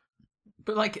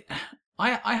 But like,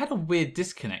 I had a weird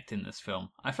disconnect in this film.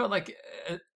 I felt like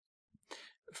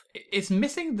it's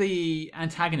missing the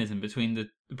antagonism between the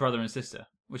brother and sister,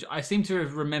 which I seem to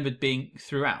have remembered being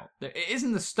throughout. It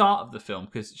isn't the start of the film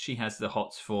because she has the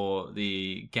hots for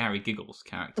the Gary Giggles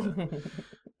character.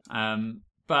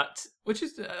 But which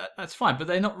is that's fine, but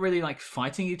they're not really like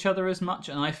fighting each other as much.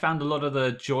 And I found a lot of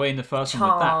the joy in the first one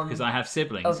with that because I have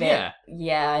siblings. Yeah,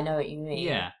 I know what you mean.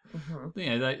 Yeah,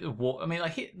 I mean,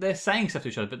 like they're saying stuff to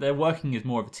each other, but they're working as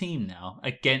more of a team now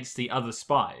against the other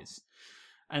spies.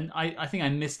 And I think I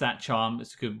missed that charm.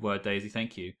 It's a good word, Daisy.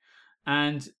 Thank you.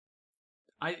 And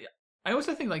I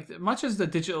also think like much as the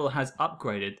digital has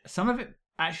upgraded, some of it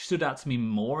actually stood out to me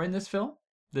more in this film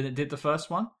than it did the first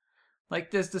one.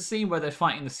 Like, there's the scene where they're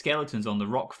fighting the skeletons on the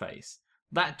rock face.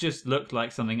 That just looked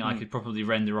like something I could probably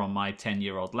render on my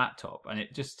 10-year-old laptop. And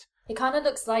it just... It kind of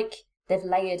looks like they've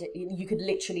layered... You could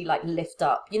literally, like, lift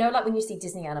up. You know, like when you see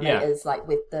Disney animators, like,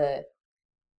 with the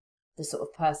sort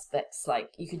of perspex,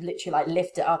 like, you could literally, like,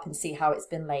 lift it up and see how it's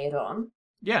been layered on.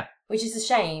 Yeah. Which is a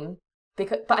shame,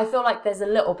 but I feel like there's a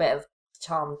little bit of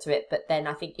charm to it. But then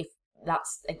I think if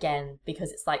that's, again,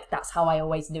 because it's like, that's how I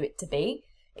always knew it to be.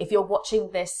 If you're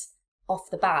watching this off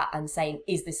the bat and saying,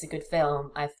 is this a good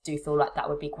film? I do feel like that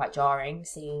would be quite jarring,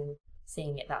 seeing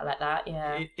it like that.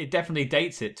 Yeah. It definitely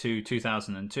dates it to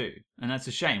 2002, and that's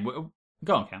a shame.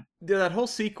 Go on, Cam. Yeah, that whole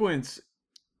sequence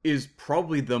is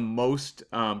probably the most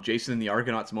Jason and the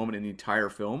Argonauts moment in the entire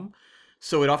film.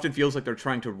 So it often feels like they're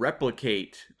trying to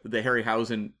replicate the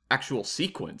Harryhausen actual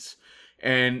sequence.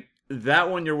 And that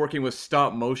one, you're working with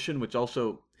stop motion, which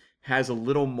also has a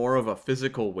little more of a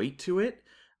physical weight to it.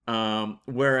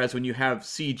 Whereas when you have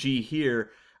CG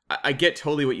here, I get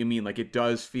totally what you mean. Like, it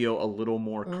does feel a little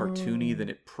more cartoony than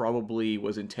it probably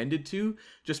was intended to,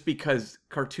 just because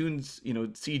cartoons,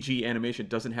 CG animation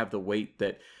doesn't have the weight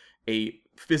that a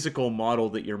physical model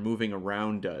that you're moving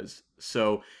around does.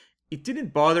 So it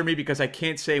didn't bother me, because I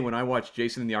can't say when I watch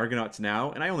Jason and the Argonauts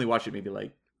now, and I only watch it maybe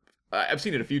like, I've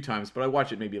seen it a few times, but I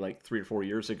watched it maybe like 3 or 4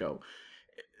 years ago.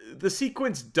 The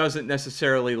sequence doesn't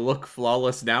necessarily look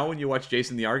flawless now when you watch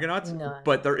Jason and the Argonauts,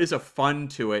 but there is a fun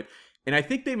to it. And I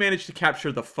think they managed to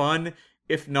capture the fun,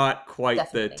 if not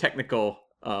quite the technical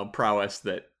prowess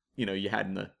that, you had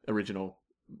in the original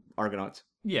Argonauts.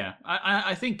 Yeah,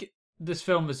 I think this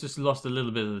film has just lost a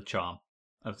little bit of the charm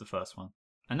of the first one.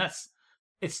 And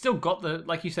it's still got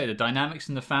like you say, the dynamics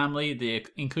in the family, the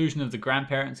inclusion of the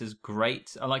grandparents is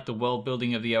great. I like the world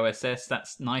building of the OSS.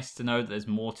 That's nice to know that there's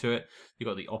more to it. You've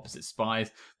got the opposite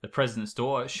spies, the president's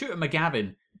daughter. Shooter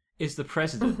McGavin is the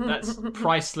president. That's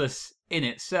priceless in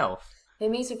itself.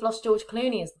 It means we've lost George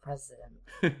Clooney as the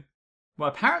president. Well,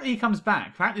 apparently he comes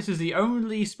back. Apparently this is the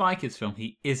only Spy Kids film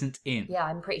he isn't in. Yeah,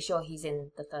 I'm pretty sure he's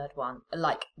in the third one.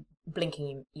 Like,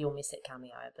 blinking you'll miss it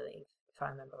cameo, I believe, if I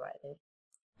remember rightly.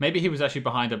 Maybe he was actually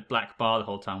behind a black bar the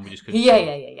whole time. We just couldn't.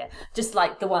 Yeah. Just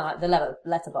like the one, like the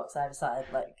letterbox I decided,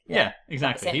 like. Yeah,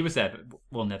 exactly. He was there, but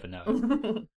we'll never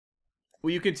know.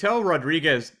 Well, you can tell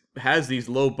Rodriguez has these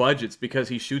low budgets because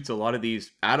he shoots a lot of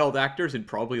these adult actors in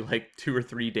probably like 2 or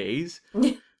 3 days.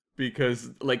 Because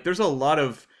like there's a lot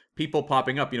of people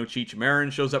popping up. Cheech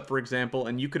Marin shows up, for example,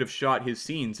 and you could have shot his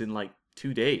scenes in like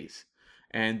 2 days.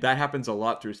 And that happens a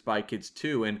lot through Spy Kids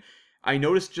 2. And I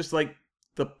noticed just like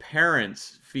the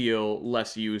parents feel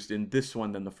less used in this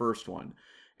one than the first one.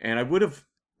 And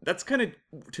that's kind of,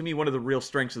 to me, one of the real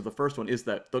strengths of the first one is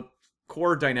that the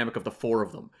core dynamic of the 4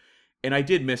 of them. And I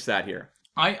did miss that here.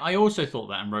 I also thought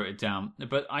that and wrote it down.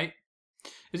 But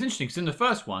it's interesting because in the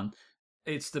first one,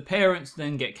 it's the parents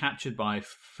then get captured by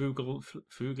Floop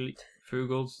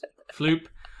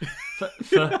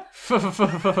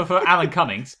for Alan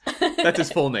Cummings. That's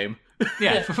his full name.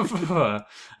 Yeah.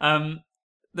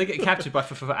 They get captured by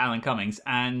Alan Cummings,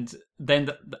 and then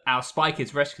our Spy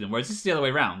Kids rescue them. Whereas this is the other way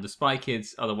around. The Spy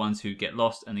Kids are the ones who get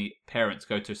lost, and the parents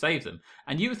go to save them.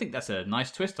 And you would think that's a nice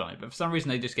twist on it, but for some reason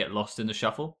they just get lost in the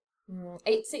shuffle.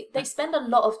 They spend a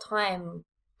lot of time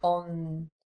on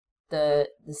the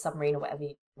submarine or whatever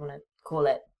you want to call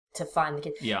it to find the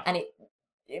kid. Yeah, and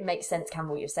it makes sense, Cam,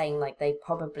 what you're saying. Like they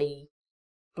probably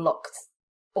blocked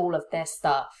all of their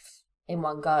stuff in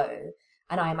one go.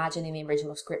 And I imagine in the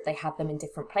original script, they had them in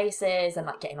different places and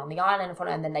like getting on the island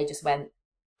and then they just went,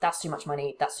 that's too much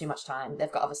money, that's too much time,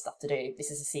 they've got other stuff to do,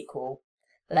 this is a sequel,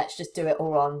 let's just do it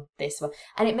all on this one.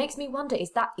 And it makes me wonder,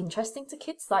 is that interesting to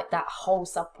kids, like that whole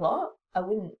subplot? I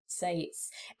wouldn't say it's...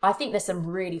 I think there's some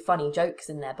really funny jokes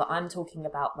in there, but I'm talking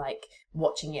about like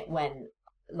watching it when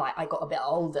like I got a bit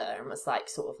older and was like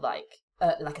sort of like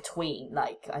a tween,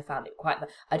 like I found it quite...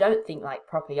 I don't think like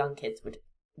proper young kids would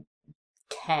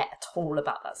care at all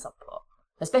about that subplot,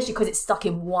 especially because it's stuck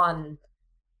in one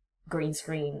green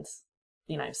screened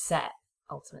set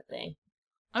ultimately.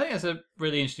 I think that's a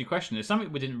really interesting question. It's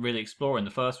something we didn't really explore in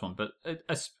the first one, but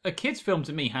a kids film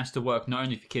to me has to work not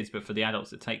only for kids but for the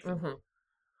adults that take them. Mm-hmm.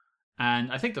 And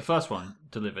I think the first one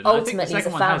delivered. Ultimately, it's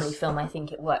a family film. I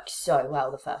think it worked so well,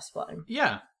 the first one.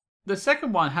 Yeah. The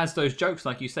second one has those jokes,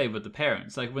 like you say, with the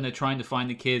parents, like when they're trying to find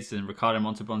the kids, and Ricardo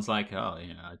Montalban's like, "Oh,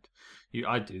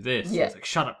 I do this." Yeah. It's like,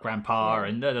 "Shut up, Grandpa,"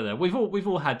 and da, da, da. We've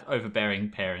all had overbearing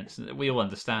parents. We all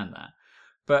understand that,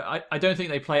 but I don't think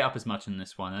they play it up as much in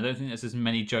this one. I don't think there's as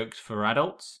many jokes for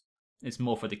adults. It's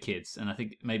more for the kids, and I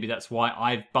think maybe that's why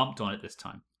I've bumped on it this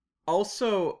time.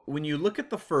 Also, when you look at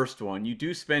the first one, you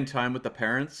do spend time with the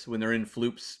parents when they're in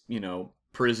Floop's,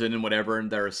 prison and whatever,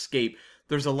 and their escape.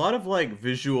 There's a lot of like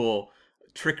visual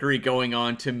trickery going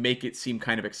on to make it seem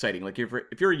kind of exciting. Like if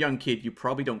you're a young kid, you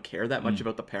probably don't care that much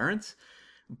about the parents,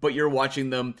 but you're watching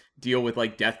them deal with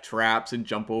like death traps and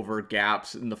jump over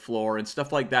gaps in the floor and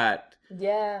stuff like that.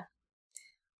 Yeah.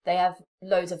 They have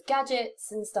loads of gadgets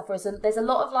and stuff. There's a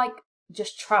lot of like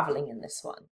just traveling in this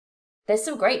one. There's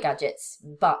some great gadgets,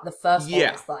 but the first one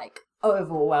was like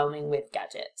overwhelming with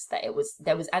gadgets. That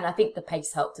there was, and I think the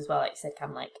pace helped as well. Like you said,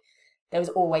 Cam, like there was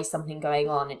always something going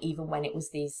on, and even when it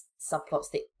was these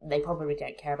subplots that they probably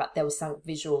don't care about, there was some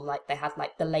visual. Like they had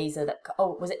like the laser that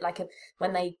was it like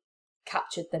when they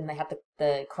captured them, they had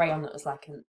the crayon that was like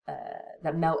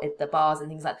that melted the bars and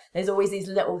things like that. There's always these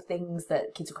little things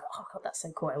that kids will go, oh god, that's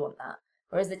so cool, I want that.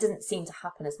 Whereas it doesn't seem to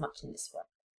happen as much in this one.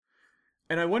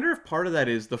 And I wonder if part of that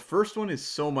is the first one is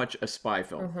so much a spy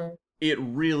film. Mm-hmm. It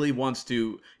really wants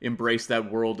to embrace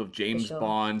that world of James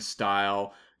Bond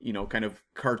style, kind of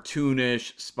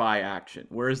cartoonish spy action.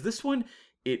 Whereas this one,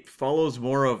 it follows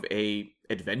more of a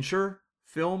adventure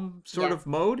film sort of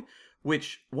mode,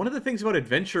 which one of the things about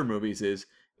adventure movies is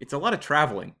it's a lot of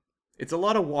traveling. It's a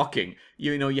lot of walking.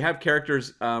 You have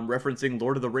characters referencing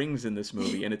Lord of the Rings in this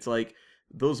movie, and it's like,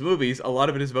 those movies, a lot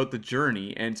of it is about the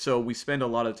journey, and so we spend a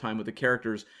lot of time with the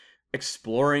characters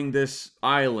exploring this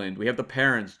island. We have the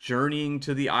parents journeying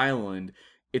to the island.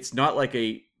 It's not like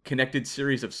a connected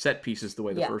series of set pieces the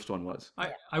way the first one was.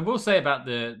 I will say about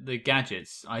the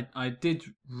gadgets, I did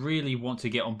really want to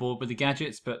get on board with the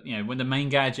gadgets, but when the main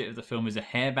gadget of the film is a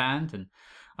hairband and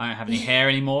I don't have any hair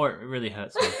anymore, it really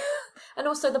hurts me. And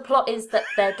also the plot is that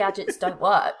their gadgets don't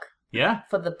work. Yeah.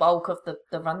 For the bulk of the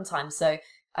runtime, so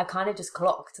I kind of just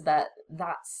clocked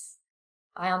that's...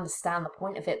 I understand the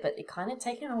point of it, but it kind of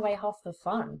taken away half the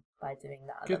fun by doing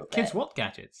that a little bit. Kids want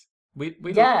gadgets. We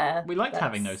liked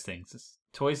having those things. It's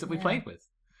toys that we played with.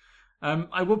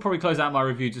 I will probably close out my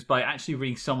review just by actually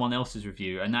reading someone else's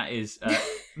review, and that is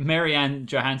Marianne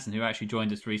Johansson, who actually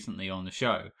joined us recently on the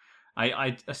show.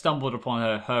 I stumbled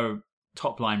upon her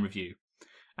top-line review,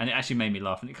 and it actually made me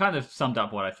laugh, and it kind of summed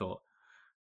up what I thought.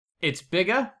 It's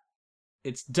bigger,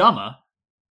 it's dumber,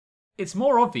 it's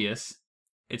more obvious,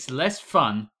 it's less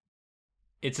fun,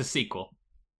 it's a sequel.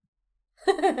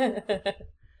 Where's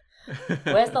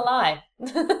the lie?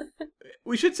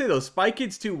 We should say, though, Spy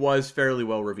Kids 2 was fairly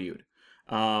well reviewed.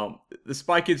 The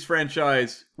Spy Kids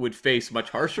franchise would face much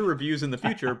harsher reviews in the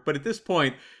future, but at this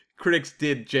point, critics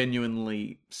did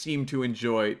genuinely seem to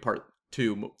enjoy part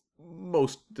 2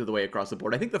 most of the way across the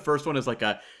board. I think the first one is like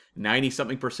a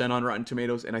 90-something% on Rotten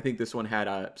Tomatoes, and I think this one had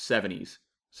a 70s.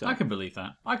 So I can believe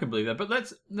that. But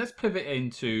let's pivot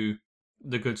into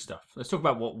the good stuff. Let's talk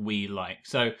about what we like.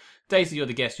 So, Daisy, you're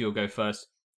the guest. You'll go first.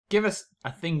 Give us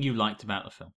a thing you liked about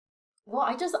the film. Well,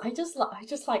 I just like. I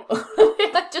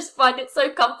just find it so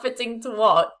comforting to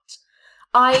watch.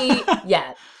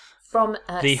 From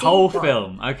the whole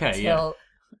film. Okay, till,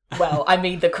 well, I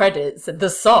mean the credits, the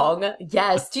song.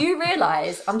 Yes. Do you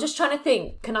realise? I'm just trying to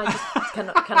think. Can I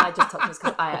just touch this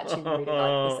because I actually really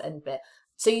like this end bit.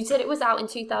 So you said it was out in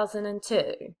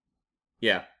 2002?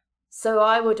 Yeah. So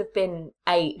I would have been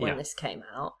 8 when this came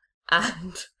out.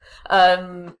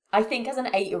 And I think as an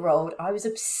 8-year-old, I was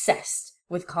obsessed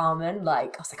with Carmen.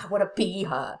 Like, I was like, I want to be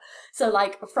her. So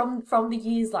like from the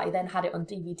years that I then had it on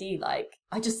DVD, like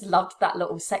I just loved that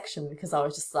little section because I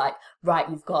was just like, right,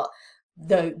 you've got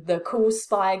the cool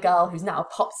spy girl who's now a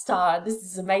pop star. This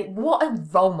is amazing. What a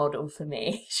role model for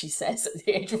me, she says at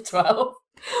the age of 12.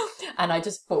 And I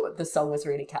just thought the song was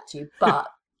really catchy. But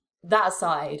that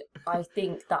aside, I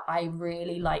think that I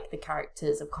really like the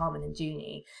characters of Carmen and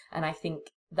Junie. And I think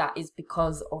that is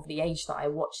because of the age that I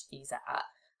watched these at.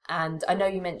 And I know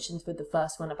you mentioned with the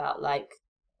first one about like,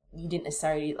 you didn't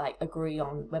necessarily like agree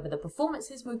on whether the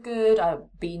performances were good. I'd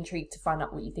be intrigued to find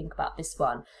out what you think about this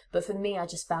one. But for me, I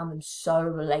just found them so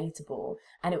relatable.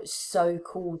 And it was so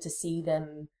cool to see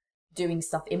them doing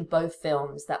stuff in both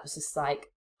films that was just like,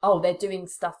 oh, they're doing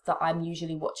stuff that I'm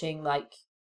usually watching like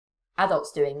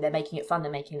adults doing. They're making it fun,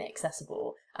 they're making it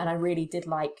accessible. And I really did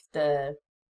like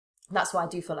that's why I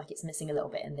do feel like it's missing a little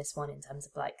bit in this one in terms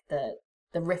of like the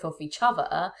riff off each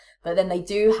other. But then they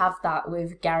do have that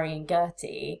with Gary and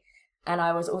Gertie. And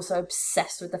I was also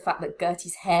obsessed with the fact that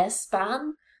Gertie's hair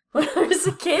span when I was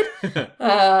a kid.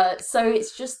 So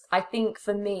it's just, I think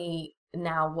for me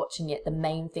now watching it, the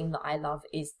main thing that I love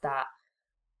is that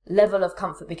level of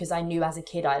comfort, because I knew as a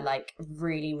kid I like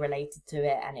really related to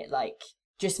it, and it like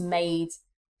just made,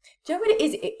 do you know what it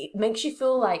is? It makes you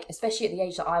feel like, especially at the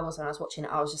age that I was when I was watching it,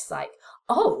 I was just like,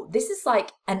 oh, this is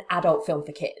like an adult film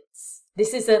for kids.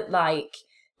 This isn't like,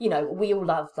 you know, we all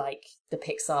love like the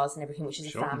Pixars and everything, which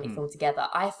is a family film together.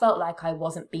 I felt like I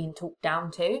wasn't being talked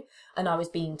down to, and I was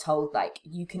being told like,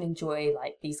 you can enjoy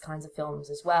like these kinds of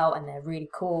films as well, and they're really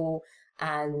cool,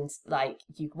 and like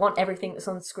you want everything that's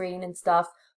on screen and stuff.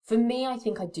 For me, I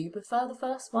think I do prefer the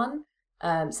first one.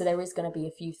 So there is going to be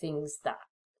a few things that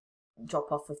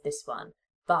drop off of this one.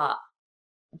 But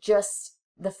just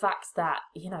the fact that,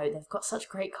 you know, they've got such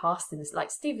great castings, like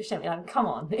Steve Buscemi, I mean, come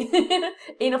on,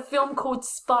 in a film called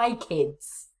Spy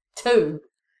Kids 2,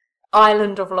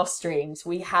 Island of Lost Dreams,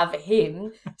 we have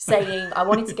him saying, I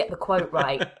wanted to get the quote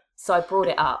right, so I brought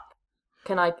it up.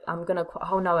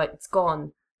 Oh no, it's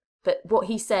gone. But what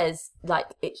he says, like,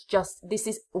 it's just, this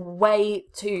is way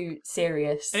too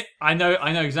serious. I know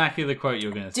exactly the quote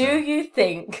you're going to say. Do you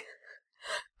think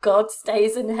God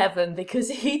stays in heaven because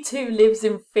he too lives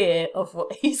in fear of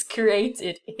what he's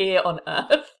created here on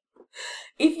earth?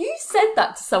 If you said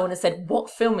that to someone and said,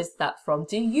 what film is that from?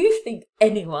 Do you think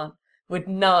anyone would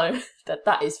know that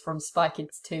that is from Spy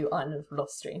Kids 2, Island of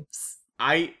Lost Dreams?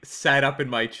 I sat up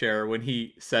in my chair when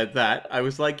he said that. I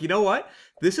was like, you know what?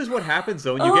 This is what happens,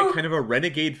 though, when you get kind of a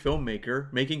renegade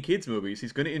filmmaker making kids' movies.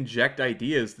 He's going to inject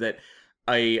ideas that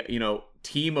a, you know,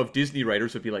 team of Disney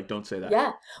writers would be like, don't say that.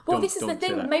 Yeah. Well, this is the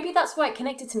thing. Maybe that's why it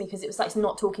connected to me, because it was like, it's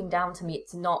not talking down to me.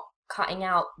 It's not cutting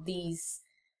out these...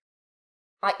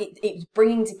 It's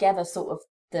bringing together sort of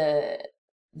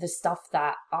the stuff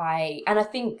that and I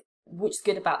think what's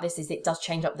good about this is it does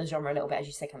change up the genre a little bit, as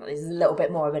you say, Cameron. There's a little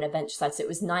bit more of an adventure side. So it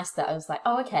was nice that I was like,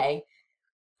 oh, okay,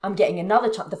 I'm getting another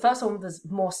chance. The first one was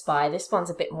more spy. This one's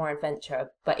a bit more adventure,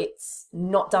 but it's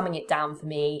not dumbing it down for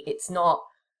me. It's not,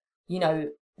 you know,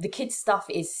 the kids stuff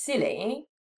is silly,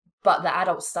 but the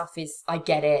adult stuff is, I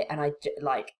get it, and I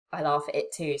laugh at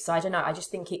it too. So I don't know. I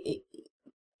just think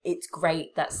it's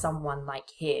great that someone like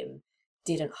him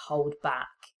didn't hold back,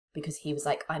 because he was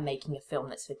like, I'm making a film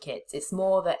that's for kids. It's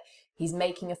more that he's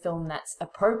making a film that's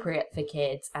appropriate for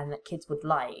kids and that kids would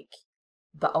like.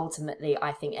 But ultimately,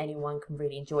 I think anyone can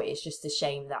really enjoy it. It's just a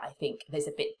shame that I think it's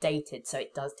a bit dated, so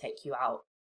it does take you out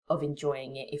of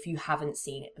enjoying it if you haven't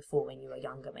seen it before when you were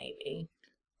younger, maybe.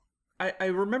 I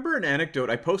remember an anecdote.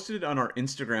 I posted it on our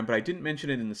Instagram, but I didn't mention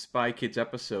it in the Spy Kids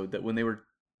episode, that when they were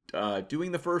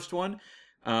doing the first one,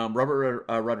 Robert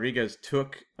Rodriguez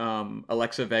took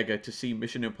Alexa Vega to see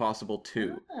Mission Impossible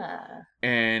 2.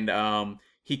 And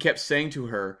he kept saying to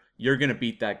her, you're going to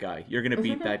beat that guy. You're going to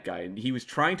beat that guy. And he was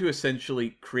trying to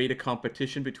essentially create a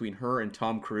competition between her and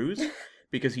Tom Cruise,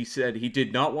 because he said he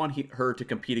did not want her to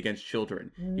compete against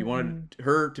children. He wanted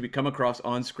her to come across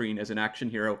on screen as an action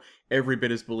hero every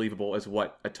bit as believable as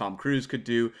what a Tom Cruise could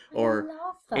do, or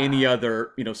any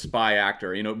other, you know, spy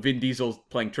actor. You know, Vin Diesel's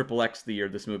playing Triple X the year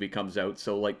this movie comes out,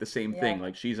 so like the same thing.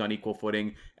 Like, she's on equal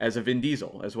footing as a Vin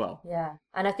Diesel as well. Yeah,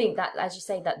 and I think that, as you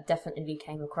say, that definitely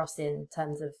came across in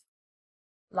terms of,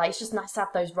 like, it's just nice to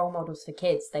have those role models for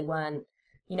kids. They weren't,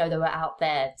 you know, they were out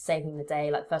there saving the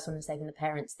day. Like, the first one was saving the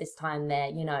parents. This time they're,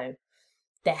 you know,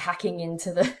 they're hacking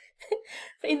into the...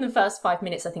 in the first 5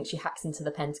 minutes, I think she hacks into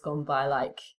the Pentagon by,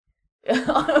 like...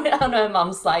 I know,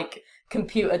 mum's, like,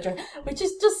 computer... Which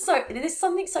is just so... There's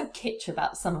something so kitsch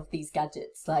about some of these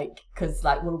gadgets. Like, because,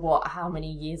 like, we're how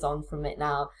many years on from it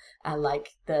now? And, like,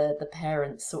 the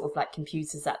parents sort of, like,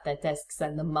 computers at their desks,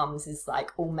 and the mums is,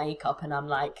 like, all makeup. And I'm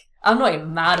like... I'm not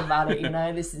even mad about it, you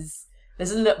know? This is...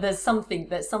 There's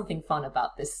something fun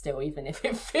about this still, even if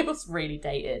it feels really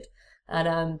dated.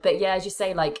 And but yeah, as you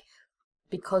say, like,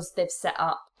 because they've set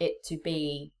up it to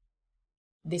be,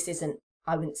 this isn't,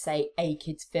 I wouldn't say a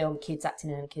kids film, kids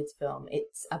acting in a kids film.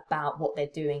 It's about what they're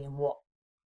doing and what,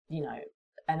 you know.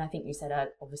 And I think you said,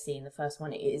 obviously in the first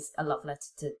one, it is a love letter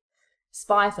to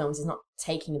spy films. It's not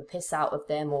taking the piss out of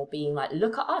them or being like,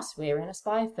 look at us, we're in a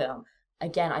spy film.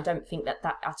 Again, I don't think that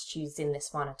attitude's in this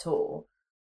one at all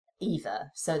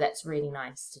either. So that's really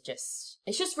nice to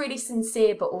it's just really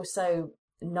sincere, but also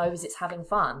knows it's having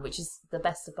fun, which is the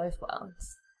best of both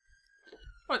worlds.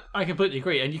 Well, I completely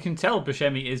agree, and you can tell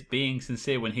Buscemi is being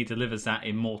sincere when he delivers that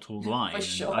immortal line. For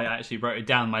sure. I actually wrote it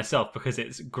down myself because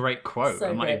it's a great quote. So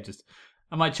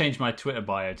I might change my Twitter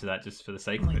bio to that just for the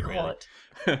sake of it. God.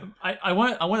 Really. I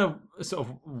want to sort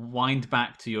of wind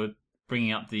back to your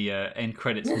bringing up the end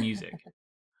credits music,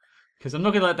 because I'm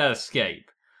not going to let that escape.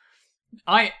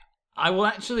 I will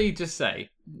actually just say,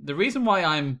 the reason why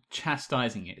I'm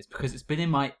chastising it is because it's been in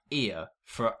my ear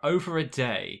for over a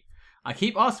day. I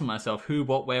keep asking myself who,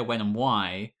 what, where, when, and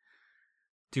why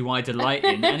do I delight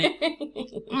in, and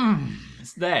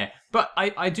it's there. But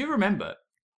I do remember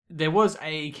there was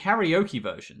a karaoke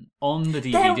version on the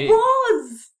DVD.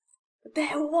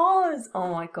 There was!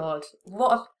 Oh my God.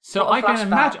 So I can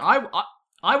imagine,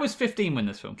 I was 15 when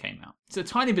this film came out. It's a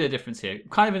tiny bit of difference here,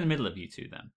 kind of in the middle of you two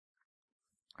then.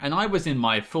 And I was in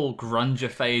my full grunger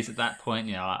phase at that point.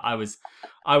 You know, I was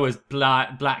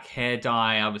black hair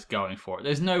dye. I was going for it.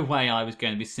 There's no way I was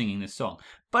going to be singing this song.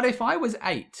 But if I was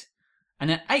 8,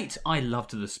 and at 8 I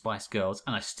loved the Spice Girls,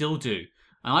 and I still do,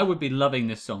 and I would be loving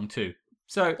this song too.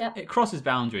 So it crosses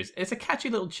boundaries. It's a catchy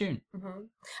little tune. Mm-hmm.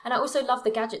 And I also love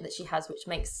the gadget that she has, which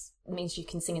means you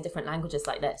can sing in different languages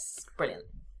like this. Brilliant.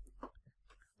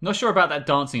 Not sure about that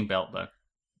dancing belt, though.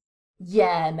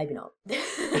 Yeah, maybe not.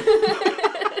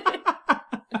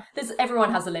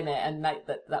 Everyone has a limit, and that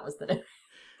was the limit.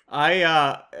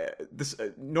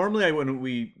 Normally when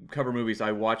we cover movies,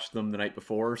 I watch them the night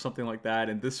before or something like that,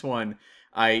 and this one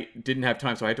I didn't have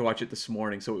time, so I had to watch it this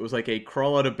morning. So it was like a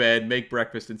crawl out of bed, make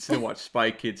breakfast, and sit and watch Spy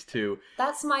Kids 2.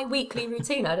 That's my weekly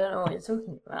routine. I don't know what you're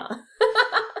talking about.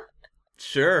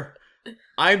 Sure.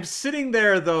 I'm sitting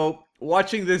there though,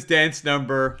 watching this dance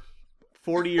number,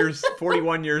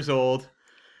 41 years old,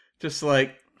 just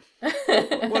like,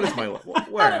 what is my life?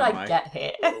 Where How did I get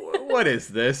here? What is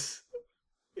this?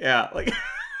 Yeah, like,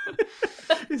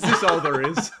 is this all there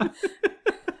is?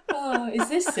 Oh, is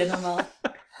this cinema?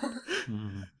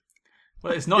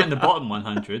 Well, it's not in the bottom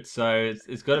 100, so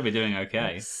it's got to be doing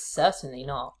okay. Certainly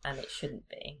not, and it shouldn't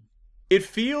be. It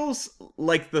feels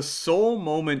like the sole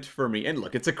moment for me, and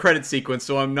look, it's a credit sequence,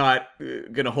 so I'm not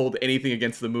going to hold anything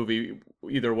against the movie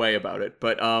either way about it,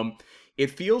 but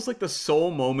it feels like the sole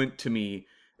moment to me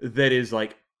that is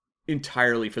like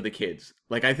entirely for the kids.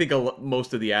 Like, I think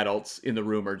most of the adults in the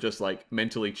room are just like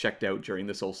mentally checked out during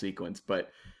this whole sequence,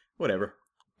 but whatever.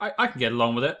 I can get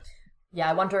along with it. Yeah,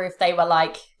 I wonder if they were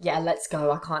like, yeah, let's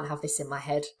go, I can't have this in my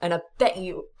head. And I bet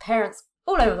you parents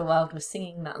all over the world were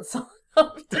singing that song.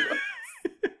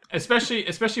 Especially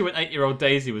when 8-year-old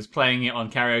Daisy was playing it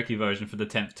on karaoke version for the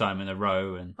 10th time in a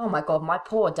row. And oh my God, my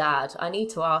poor dad. I need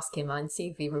to ask him and see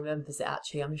if he remembers it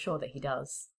actually. I'm sure that he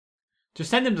does. Just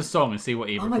send him the song and see what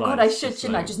he replies. Oh my God, I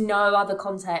shouldn't I? Just no other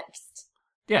context.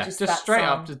 Yeah, just straight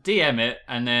up, just DM it,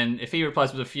 and then if he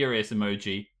replies with a furious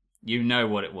emoji, you know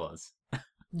what it was.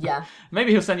 Yeah.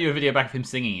 Maybe he'll send you a video back of him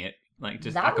singing it, like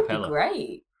just that a cappella. Would be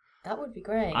great. That would be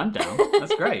great. I'm down.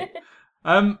 That's great.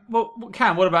 Well,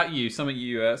 Cam, what about you? Something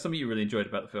you really enjoyed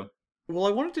about the film? Well,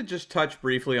 I wanted to just touch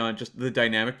briefly on just the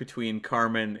dynamic between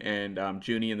Carmen and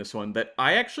Junie in this one. That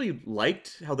I actually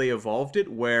liked how they evolved it,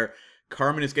 where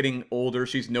Carmen is getting older.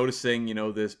 She's noticing,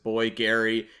 this boy,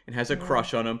 Gary, and has a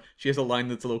crush on him. She has a line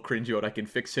that's a little cringy about, I can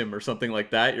fix him, or something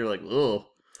like that. You're like, ugh.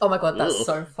 Oh my God, that's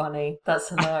so funny. That's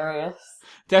hilarious.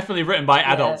 Definitely written by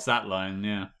adults, that line,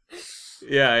 yeah.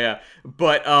 Yeah.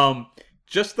 But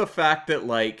just the fact that,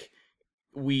 like,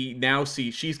 we now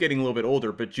see she's getting a little bit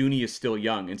older, but Junie is still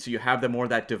young. And so you have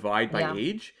that divide by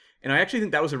age. And I actually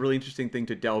think that was a really interesting thing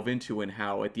to delve into, and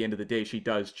how, at the end of the day, she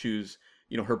does choose,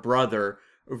 her brother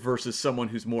versus someone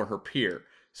who's more her peer.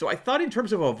 So I thought, in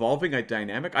terms of evolving a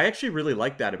dynamic, I actually really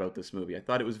liked that about this movie. I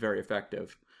thought it was very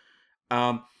effective.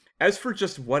 As for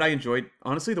just what I enjoyed,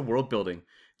 honestly, the world building.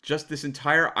 Just this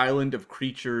entire island of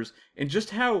creatures, and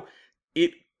just how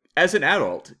it, as an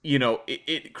adult,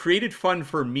 it created fun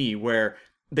for me, where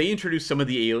they introduced some of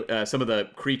the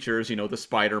creatures, the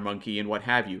spider monkey and what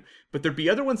have you. But there'd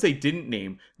be other ones they didn't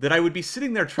name that I would be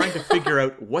sitting there trying to figure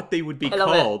out what they would be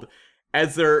called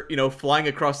as they're, flying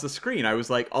across the screen. I was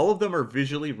like, all of them are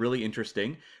visually really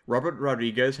interesting. Robert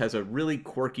Rodriguez has a really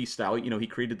quirky style. He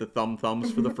created the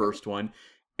thumbs for the first one.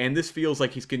 And this feels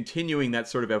like he's continuing that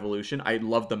sort of evolution. I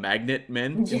love the magnet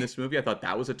men in this movie. I thought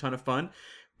that was a ton of fun.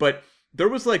 But there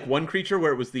was like one creature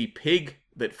where it was the pig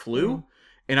that flew.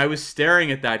 And I was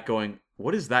staring at that going,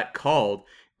 what is that called?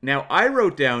 Now, I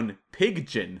wrote down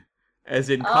pigeon, as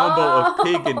in combo of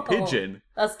pig and pigeon.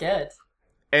 That's good.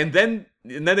 And then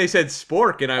they said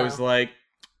spork, and I was like,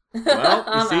 well,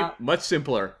 you see, much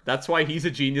simpler. That's why he's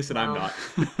a genius and I'm not.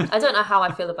 I don't know how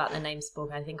I feel about the name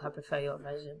spork. I think I prefer your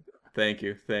version. Thank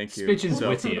you. Pigeon's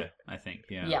wittier, I think,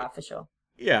 yeah. Yeah, for sure.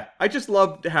 Yeah, I just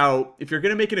loved how, if you're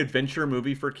going to make an adventure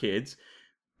movie for kids,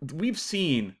 we've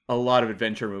seen a lot of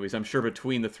adventure movies, I'm sure,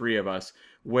 between the three of us,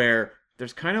 where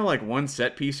there's kind of like one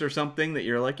set piece or something that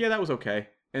you're like, yeah, that was okay.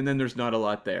 And then there's not a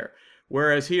lot there.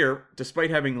 Whereas here, despite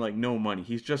having like no money,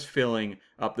 he's just filling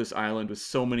up this island with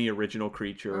so many original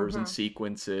creatures and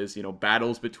sequences,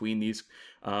 battles between these,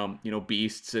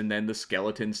 beasts, and then the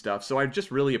skeleton stuff. So I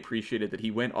just really appreciated that he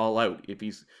went all out. If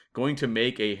he's going to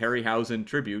make a Harryhausen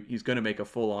tribute, he's going to make a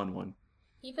full-on one.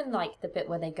 Even like the bit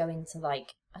where they go into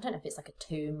like, I don't know if it's like a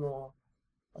tomb or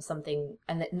something,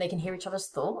 and they can hear each other's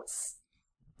thoughts.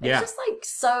 It's just like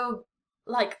so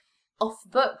like off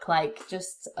book, like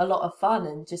just a lot of fun,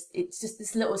 and it's just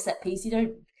this little set piece. It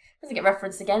doesn't get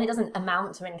referenced again. It doesn't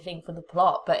amount to anything for the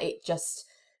plot, but it just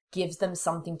gives them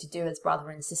something to do as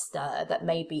brother and sister that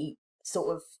maybe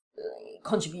sort of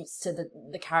contributes to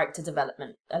the character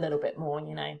development a little bit more,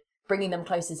 bringing them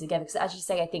closer together. Because as you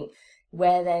say, I think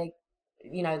where they,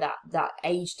 that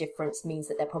age difference means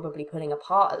that they're probably pulling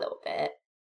apart a little bit.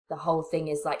 The whole thing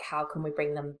is like, how can we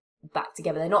bring them back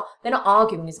together. They're not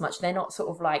arguing as much. They're not sort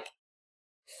of like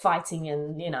fighting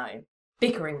and, you know,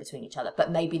 bickering between each other,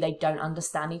 but maybe they don't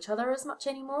understand each other as much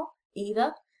anymore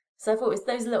either. So I thought it was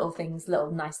those little things,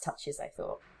 little nice touches, I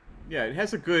thought. Yeah, it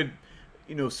has a good,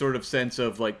 you know, sort of sense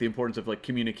of like the importance of like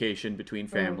communication between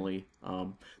family.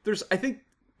 There's, I think,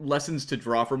 lessons to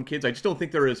draw from kids. I just don't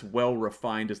think they're as well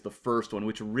refined as the first one,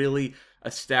 which really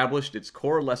established its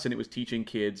core lesson it was teaching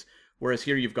kids, whereas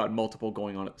here you've got multiple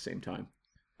going on at the same time.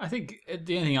 I think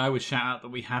the only thing I would shout out that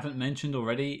we haven't mentioned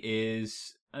already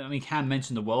is, I mean, Cam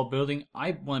mentioned the world building.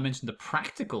 I want to mention the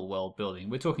practical world building.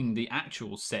 We're talking the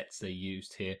actual sets they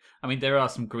used here. I mean, there are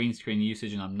some green screen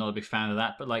usage, and I'm not a big fan of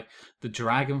that. But like the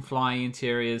Dragonfly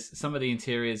interiors, some of the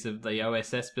interiors of the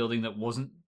OSS building that wasn't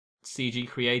CG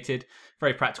created,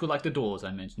 very practical. Like the doors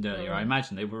I mentioned earlier. I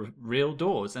imagine they were real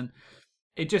doors, and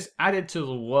it just added to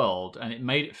the world, and it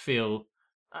made it feel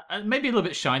maybe a little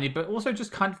bit shiny, but also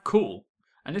just kind of cool.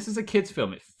 And this is a kid's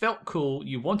film. It felt cool.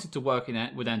 You wanted to work in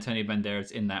it with Antonio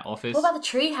Banderas in that office. What about the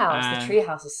treehouse? The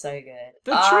treehouse is so good.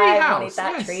 The treehouse. I wanted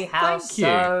that treehouse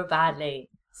so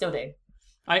badly. Still do.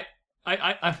 I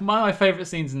one of my favourite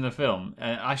scenes in the film.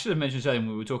 I should have mentioned earlier when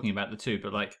we were talking about the two,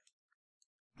 but like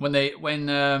when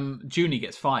Junie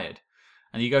gets fired,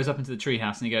 and he goes up into the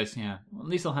treehouse and he goes, "Yeah, well, at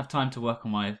least I'll have time to work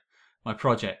on my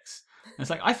projects." And it's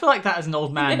like I feel like that as an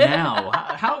old man now.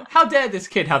 How dare this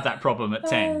kid have that problem at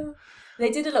 10? They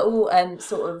did a little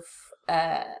sort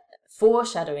of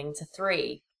foreshadowing to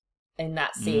 3 in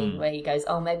that scene where he goes,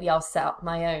 "Oh, maybe I'll set up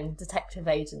my own detective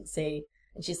agency,"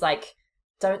 and she's like,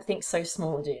 "Don't think so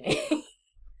small, Junie."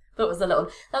 That was a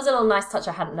little nice touch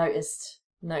I hadn't noticed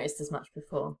as much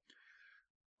before.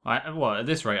 Well, at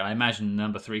this rate, I imagine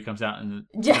number 3 comes out in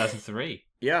 2003.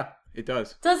 Yeah, it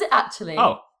does. Does it actually?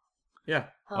 Oh, yeah.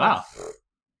 Oh. Wow.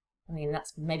 I mean,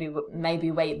 that's maybe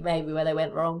where they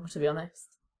went wrong, to be honest.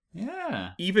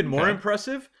 Yeah. Even more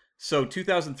impressive. So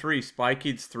 2003, Spy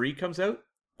Kids 3 comes out.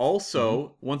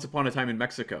 Also, Once Upon a Time in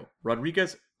Mexico.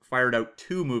 Rodriguez fired out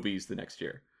 2 movies the next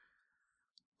year.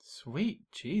 Sweet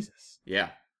Jesus.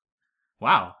 Yeah.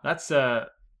 Wow. That's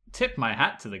tip my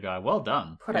hat to the guy. Well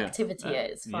done. Productivity at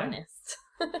its finest.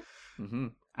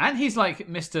 And he's like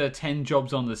Mr. 10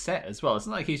 jobs on the set as well. It's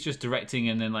not like he's just directing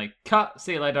and then like, cut,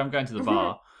 see you later, I'm going to the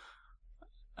bar.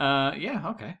 Yeah,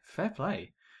 okay. Fair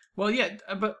play. Well, yeah,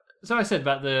 but so I said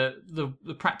about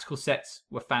the practical sets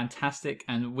were fantastic,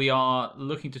 and we are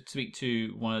looking to speak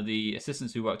to one of the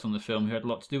assistants who worked on the film who had a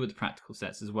lot to do with the practical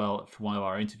sets as well for one of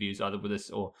our interviews, either with us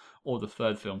or the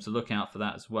third film. So look out for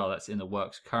that as well. That's in the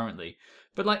works currently.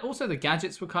 But like also the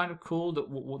gadgets were kind of cool.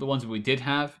 The ones that we did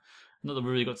have. Not that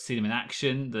we really got to see them in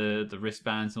action. The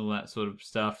wristbands and all that sort of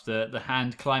stuff. The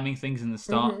hand climbing things in the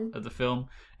start of the film.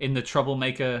 In the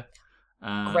Troublemaker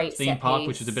great theme park,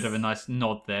 which was a bit of a nice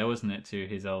nod there, wasn't it, to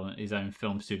his own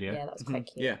film studio? Yeah, that was quite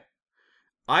cute. Yeah.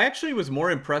 I actually was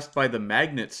more impressed by the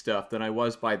magnet stuff than I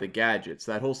was by the gadgets.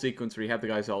 That whole sequence where you have the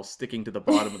guys all sticking to the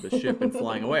bottom of the ship and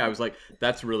flying away, I was like,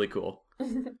 that's really cool.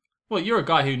 Well, you're a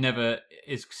guy who never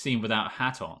is seen without a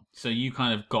hat on, so you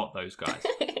kind of got those guys.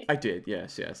 I did,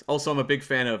 yes. Also, I'm a big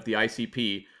fan of the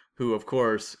ICP, who, of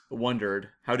course, wondered,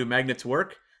 how do magnets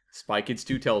work? Spy Kids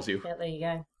 2 tells you. Yeah, there you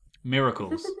go.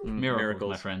 Miracles.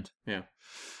 Miracles, my friend. Yeah.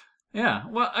 Yeah,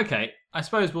 well, okay. I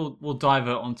suppose we'll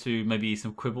divert onto maybe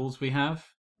some quibbles we have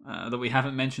that we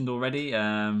haven't mentioned already.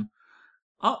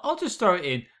 I'll just throw it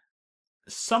in.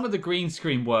 Some of the green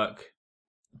screen work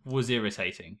was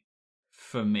irritating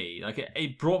for me. Like,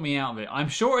 it brought me out of it. I'm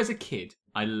sure as a kid,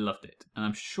 I loved it, and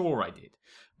I'm sure I did.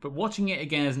 But watching it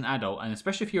again as an adult, and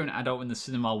especially if you're an adult in the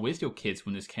cinema with your kids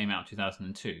when this came out in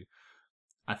 2002,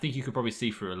 I think you could probably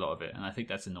see through a lot of it, and I think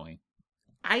that's annoying.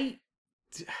 I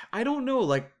don't know.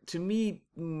 Like, to me,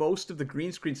 most of the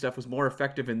green screen stuff was more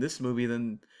effective in this movie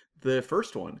than the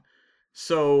first one.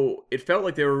 So it felt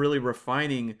like they were really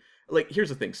refining. Like, here's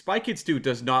the thing. Spy Kids 2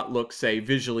 does not look, say,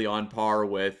 visually on par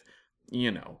with,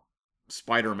 you know,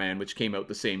 Spider-Man, which came out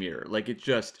the same year. Like, it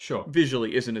just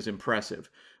visually isn't as impressive.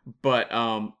 But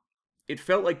it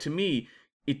felt like, to me,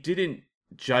 it didn't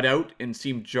jut out and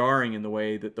seem jarring in the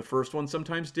way that the first one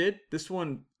sometimes did. This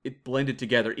one, it blended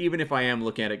together, even if I am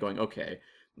looking at it going, okay,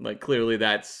 like clearly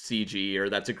that's CG or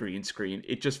that's a green screen.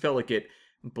 It just felt like it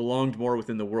belonged more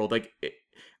within the world. Like,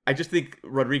 I just think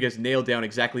Rodriguez nailed down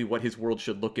exactly what his world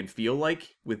should look and feel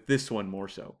like with this one more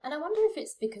so. And I wonder if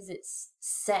it's because it's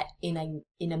set in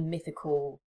a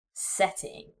mythical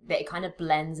setting that it kind of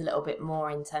blends a little bit more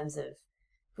in terms of,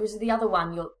 because the other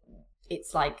one,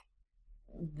 it's like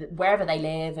wherever they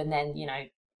live and then, you know,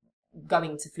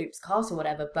 going to Floop's castle or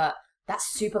whatever, but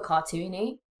that's super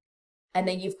cartoony. And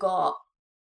then you've got,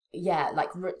 yeah,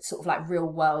 like sort of like real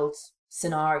world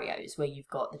scenarios where you've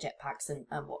got the jetpacks and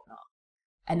whatnot,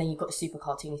 and then you've got the super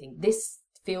cartoony thing. This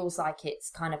feels like it's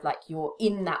kind of like you're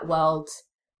in that world.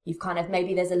 You've kind of,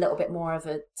 maybe there's a little bit more of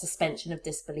a suspension of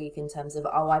disbelief in terms of,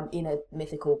 oh, I'm in a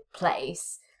mythical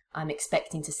place. I'm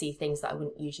expecting to see things that I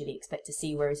wouldn't usually expect to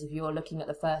see. Whereas if you're looking at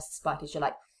the first Spy Kids, you're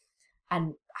like,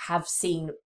 and have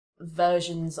seen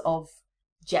versions of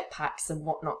jetpacks and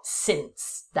whatnot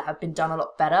since that have been done a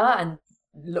lot better and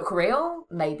look real.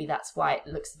 Maybe that's why it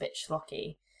looks a bit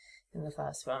schlocky in the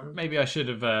first one. Maybe I should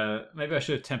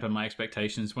have tempered my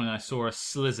expectations when I saw a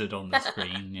Slizzard on the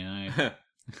screen, you know.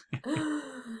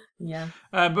 Yeah.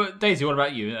 But Daisy, what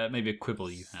about you? Maybe a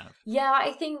quibble you have. Yeah,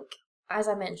 I think, as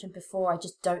I mentioned before, I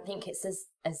just don't think it's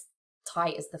as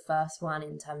tight as the first one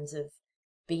in terms of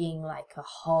being like a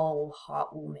whole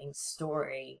heartwarming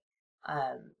story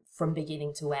from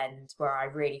beginning to end, where I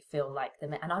really feel like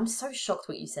them. And I'm so shocked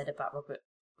what you said about Robert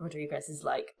Rodriguez is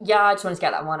like, yeah, I just wanted to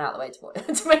get that one out of the way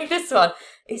to make this one.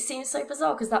 It seems so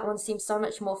bizarre because that one seems so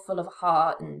much more full of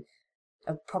heart and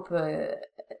a proper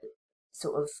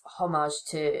sort of homage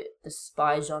to the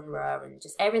spy genre, and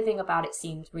just everything about it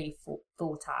seemed really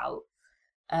thought out.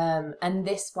 And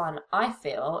this one, I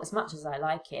feel, as much as I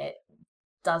like it,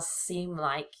 does seem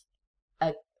like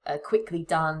a quickly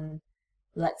done,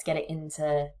 let's get it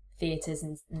into theatres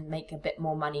and make a bit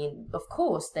more money. And of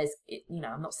course,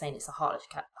 I'm not saying it's a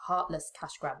heartless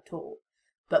cash grab at all,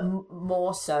 but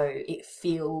more so it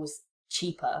feels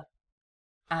cheaper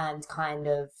and kind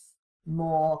of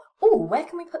more, where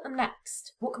can we put them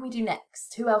next? What can we do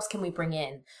next? Who else can we bring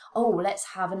in?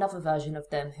 Let's have another version of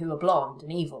them who are blonde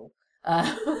and evil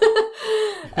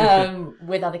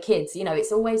with other kids. You know,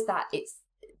 it's always that, it's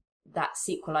that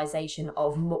sequelization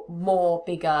of more,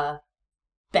 bigger,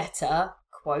 better,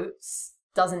 quotes,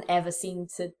 doesn't ever seem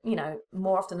to,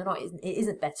 more often than not, it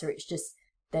isn't better. It's just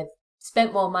they've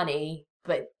spent more money,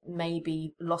 but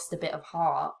maybe lost a bit of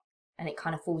heart, and it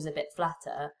kind of falls a bit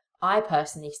flatter. I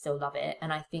personally still love it,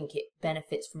 and I think it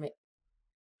benefits from it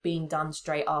being done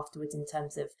straight afterwards in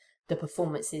terms of the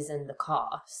performances and the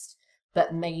cast.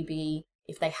 But maybe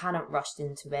if they hadn't rushed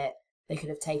into it, they could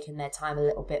have taken their time a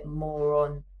little bit more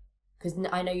on, because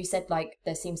I know you said like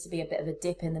there seems to be a bit of a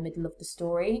dip in the middle of the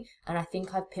story, and I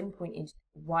think I've pinpointed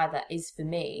why that is for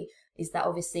me, is that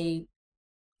obviously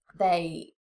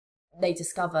they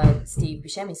discover Steve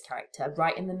Buscemi's character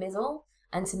right in the middle,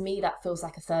 and to me that feels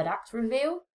like a third act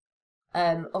reveal.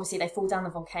 Obviously they fall down the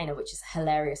volcano, which is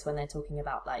hilarious when they're talking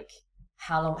about like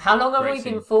how long have we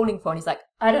been falling for, and he's like,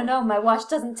 I don't know, my watch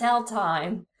doesn't tell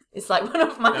time. It's like one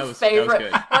of my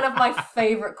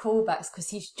favorite callbacks, because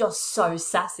he's just so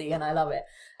sassy and I love it.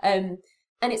 And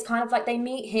it's kind of like they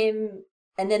meet him,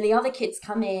 and then the other kids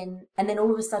come in, and then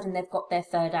all of a sudden they've got their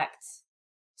third act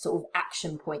sort of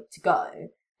action point to go,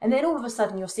 and then all of a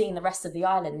sudden you're seeing the rest of the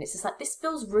island, and it's just like, this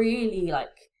feels really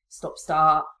like stop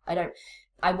start.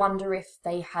 I wonder if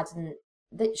they hadn't,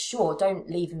 sure, don't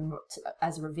leave him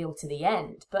as a reveal to the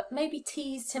end, but maybe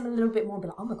teased him a little bit more, be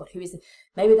like, oh my god, who is it?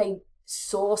 Maybe they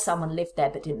saw someone live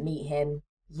there but didn't meet him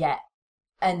yet,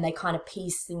 and they kind of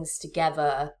piece things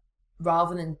together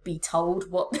rather than be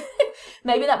told what.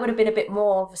 Maybe that would have been a bit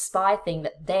more of a spy thing,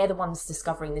 that they're the ones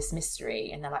discovering this mystery,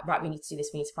 and they're like, right, we need to do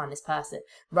this, we need to find this person,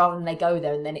 rather than they go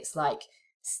there and then it's like,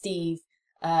 Steve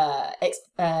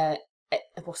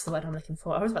what's the word I'm looking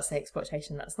for? I was about to say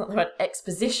exploitation. That's not the word.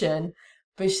 Exposition.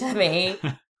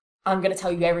 Buscemi, I'm going to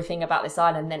tell you everything about this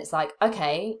island. And then it's like,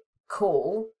 okay,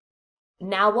 cool.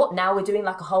 Now what? Now we're doing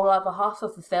like a whole other half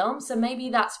of the film. So maybe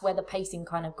that's where the pacing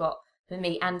kind of got for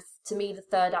me. And to me, the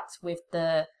third act with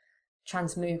the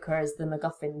Transmuker as the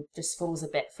MacGuffin just falls a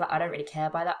bit flat. I don't really care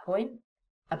by that point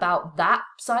about that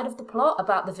side of the plot,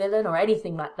 about the villain or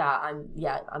anything like that. I'm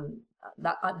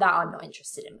not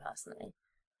interested in personally.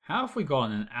 How have we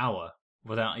gone an hour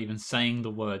without even saying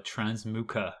the word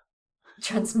Transmuker?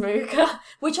 Transmuker,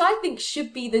 which I think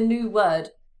should be the new word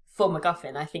for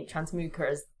MacGuffin. I think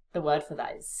Transmuker as the word for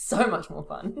that is so much more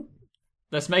fun.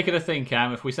 Let's make it a thing,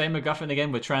 Cam. If we say MacGuffin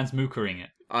again, we're Transmukering it.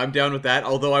 I'm down with that,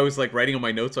 although I was like writing on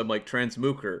my notes, I'm like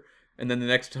Transmuker. And then the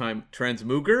next time,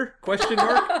 Transmuger? Question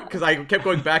mark? Because I kept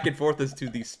going back and forth as to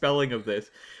the spelling of this.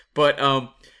 But,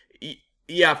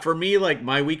 yeah, for me, like,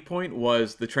 my weak point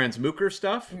was the Transmuker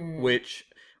stuff, which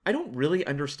I don't really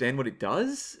understand what it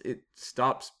does. It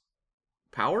stops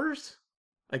powers,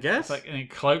 I guess. And it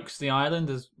cloaks the island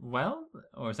as well?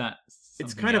 Or is that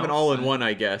it's kind of an all-in-one,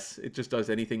 I guess. It just does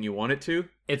anything you want it to.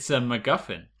 It's a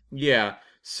MacGuffin. Yeah.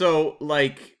 So,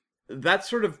 like, that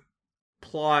sort of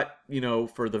plot,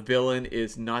 for the villain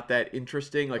is not that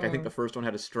interesting. Like, I think the first one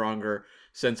had a stronger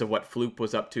sense of what Floop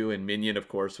was up to, and Minion, of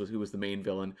course, who was the main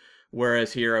villain.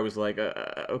 Whereas here I was like,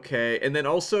 okay. And then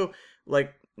also,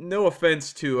 like, no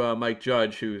offense to Mike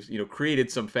Judge, who's,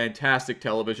 created some fantastic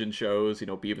television shows,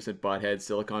 Beavis and Butthead,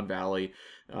 Silicon Valley,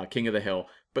 King of the Hill.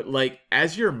 But, like,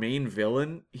 as your main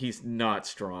villain, he's not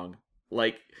strong.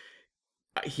 Like,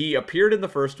 he appeared in the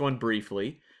first one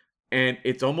briefly, and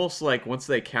it's almost like once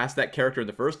they cast that character in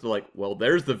the first, they're like, well,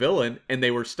 there's the villain, and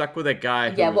they were stuck with a guy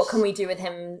who what can we do with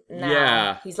him now?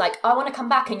 Yeah. He's like, I want to come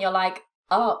back, and you're like,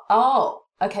 oh,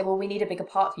 okay, well, we need a bigger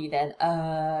part for you then.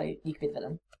 You could be the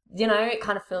villain. It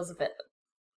kind of feels a bit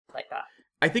like that.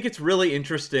 I think it's really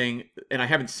interesting, and I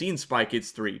haven't seen Spy Kids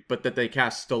 3, but that they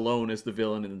cast Stallone as the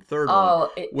villain in the third one,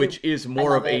 which is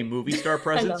more of a movie star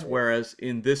presence, whereas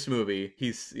in this movie,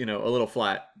 he's, a little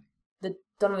flat. The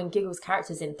Donovan Giggles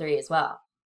character's in 3 as well.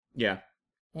 Yeah.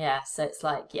 Yeah, so it's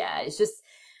like, it's just,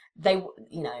 they,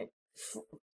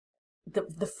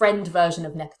 the friend version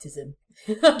of nepotism.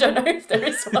 I don't know if there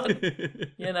is one.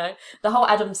 The whole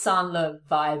Adam Sandler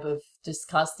vibe of just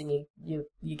casting your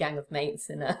gang of mates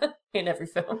in every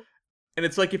film. And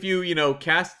it's like if you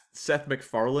cast Seth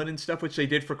MacFarlane and stuff, which they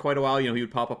did for quite a while. He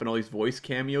would pop up in all these voice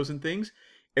cameos and things.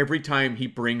 Every time he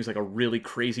brings like a really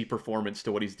crazy performance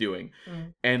to what he's doing,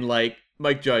 and like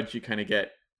Mike Judge, you kind of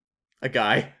get a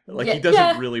guy like he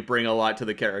doesn't really bring a lot to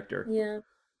the character. Yeah.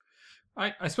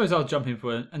 I suppose I'll jump in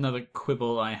for another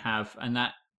quibble I have, and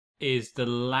that is the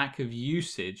lack of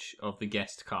usage of the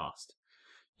guest cast.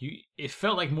 It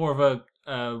felt like more of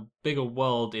a bigger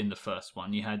world in the first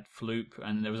one. You had Floop,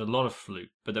 and there was a lot of Floop,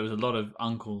 but there was a lot of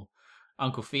Uncle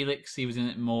Felix. He was in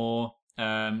it more.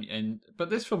 But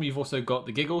this film, you've also got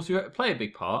the Giggles, who play a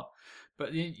big part,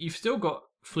 but you've still got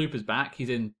Floop as back. He's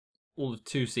in all of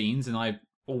 2 scenes, and I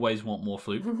always want more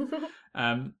Floop.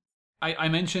 I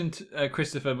mentioned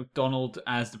Christopher McDonald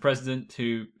as the president,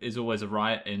 who is always a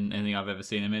riot in anything I've ever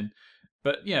seen him in.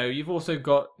 But, you've also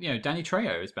got, Danny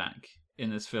Trejo is back in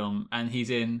this film, and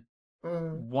he's in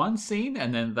one scene,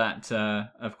 and then that,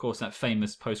 of course, that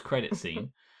famous post-credit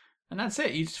scene. And that's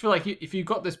it. You just feel like if you've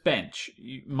got this bench,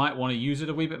 you might want to use it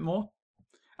a wee bit more.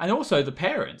 And also the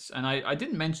parents, and I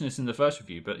didn't mention this in the first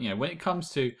review, but, when it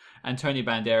comes to Antonio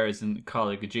Banderas and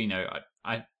Carla Gugino,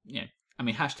 I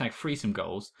hashtag free some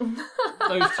goals.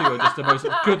 Those two are just the most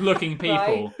good-looking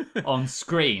people on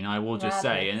screen, I will just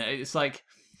say. And it's like,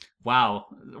 wow,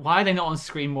 why are they not on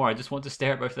screen more? I just want to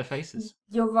stare at both their faces.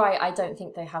 You're right. I don't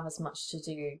think they have as much to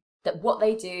do. That what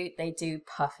they do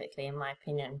perfectly, in my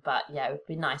opinion. But yeah, it would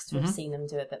be nice to have seen them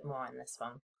do a bit more in this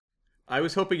one. I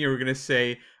was hoping you were going to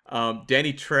say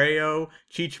Danny Trejo,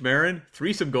 Cheech Marin,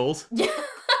 threesome goals. Yeah.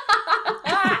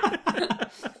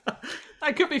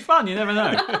 That could be fun. You never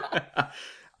know.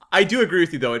 I do agree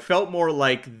with you, though. It felt more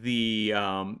like the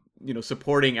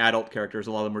supporting adult characters.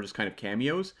 A lot of them were just kind of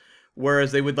cameos,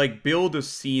 whereas they would like build a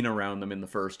scene around them in the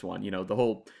first one. The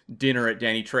whole dinner at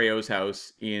Danny Trejo's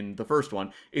house in the first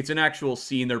one. It's an actual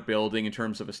scene they're building in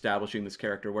terms of establishing this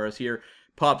character. Whereas here,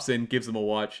 pops in, gives them a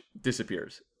watch,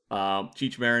 disappears.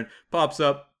 Cheech Marin pops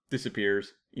up,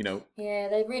 disappears. Yeah,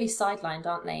 they're really sidelined,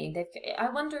 aren't they? I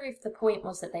wonder if the point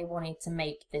was that they wanted to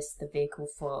make this the vehicle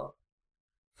for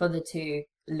the 2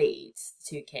 leads,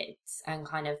 the 2 kids, and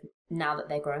kind of now that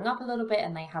they're growing up a little bit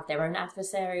and they have their own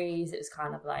adversaries, it was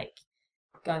kind of like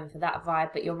going for that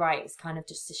vibe. But you're right, it's kind of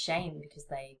just a shame because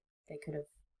they could have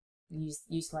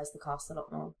utilized the cast a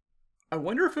lot more. I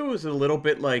wonder if it was a little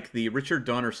bit like the Richard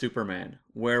Donner Superman,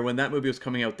 where when that movie was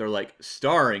coming out, they're like,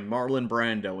 starring Marlon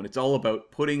Brando, and it's all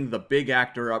about putting the big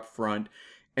actor up front.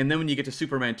 And then when you get to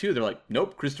Superman 2, they're like,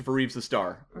 nope, Christopher Reeve's the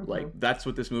star. Like, that's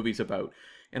what this movie's about.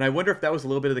 And I wonder if that was a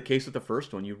little bit of the case with the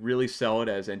first one. You really sell it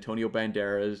as Antonio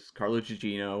Banderas, Carla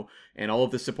Gugino, and all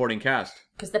of the supporting cast.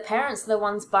 Because the parents are the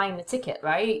ones buying the ticket,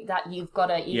 right? That you've got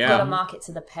to market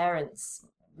to the parents,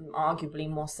 arguably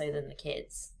more so than the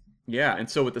kids. Yeah, and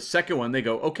so with the second one, they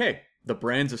go, okay, the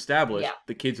brand's established,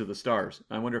 the kids are the stars.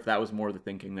 I wonder if that was more of the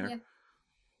thinking there. Yeah.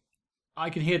 I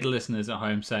can hear the listeners at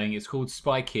home saying it's called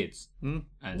Spy Kids. And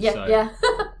yeah.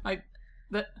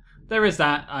 There is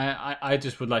that. I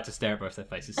just would like to stare at both their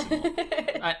faces some more.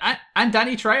 and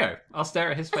Danny Trejo. I'll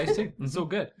stare at his face too. It's all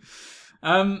good.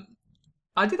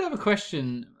 I did have a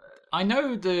question. I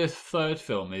know the third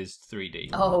film is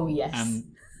 3D. Oh, yes.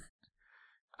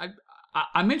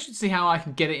 I'm interested to see how I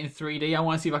can get it in 3D. I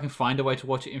want to see if I can find a way to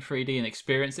watch it in 3D and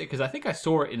experience it, because I think I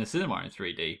saw it in the cinema in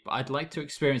 3D, but I'd like to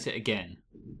experience it again.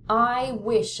 I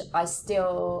wish I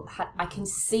still had... I can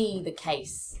see the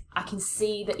case. I can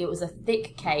see that it was a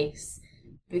thick case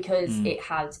because it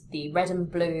had the red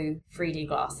and blue 3D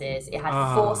glasses. It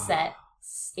had 4 sets.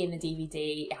 in the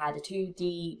DVD. It had a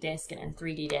 2D disc and a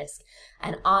 3D disc.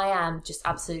 And I am just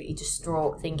absolutely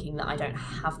distraught thinking that I don't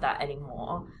have that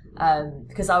anymore.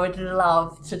 Because I would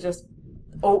love to just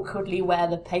awkwardly wear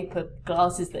the paper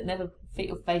glasses that never fit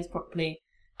your face properly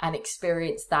and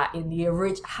experience that in the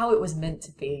how it was meant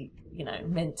to be,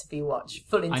 meant to be watched,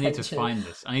 full intention. I need to find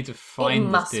this. I need to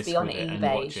find this disc. It must be on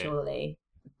eBay, surely.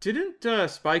 Didn't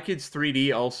Spy Kids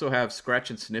 3D also have scratch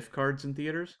and sniff cards in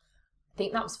theaters? I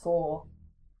think that was 4.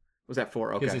 Was that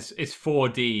 4? Okay. Because it's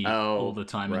 4D all the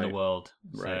time in the world.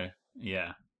 So, right.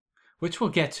 Yeah. Which we'll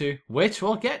get to.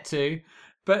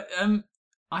 But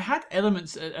I had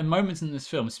elements and moments in this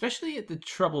film, especially at the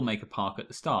Troublemaker Park at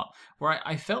the start, where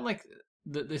I felt like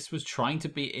that this was trying to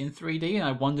be in 3D, and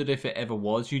I wondered if it ever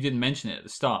was. You didn't mention it at the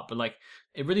start, but like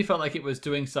it really felt like it was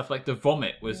doing stuff like the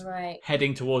vomit was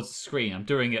heading towards the screen.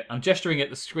 I'm gesturing at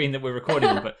the screen that we're recording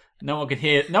on, but no one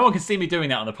can see me doing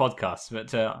that on the podcast. But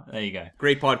there you go.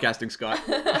 Great podcasting, Scott.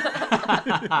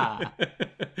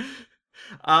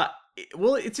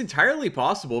 Well, it's entirely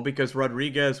possible because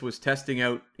Rodriguez was testing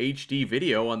out HD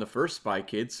video on the first Spy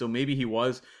Kids, so maybe he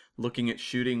was looking at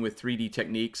shooting with 3D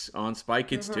techniques on Spy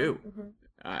Kids too.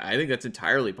 I think that's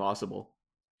entirely possible.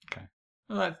 Okay.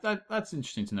 Well, that's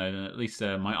interesting to know. Then at least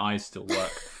my eyes still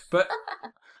work. But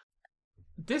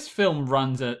this film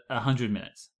runs at 100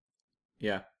 minutes.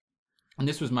 Yeah. And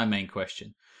this was my main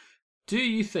question. Do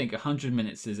you think 100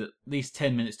 minutes is at least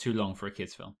 10 minutes too long for a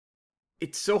kids' film?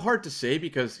 It's so hard to say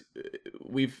because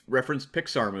we've referenced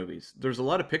Pixar movies. There's a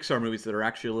lot of Pixar movies that are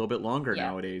actually a little bit longer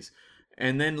nowadays.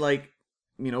 And then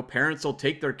parents will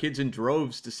take their kids in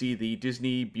droves to see the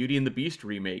Disney Beauty and the Beast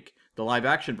remake, the live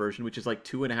action version, which is like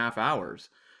 2.5 hours.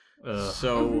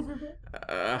 So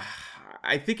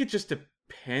I think it just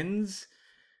depends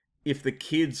if the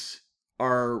kids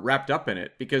are wrapped up in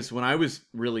it. Because when I was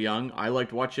really young, I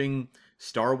liked watching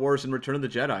Star Wars and Return of the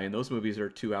Jedi, and those movies are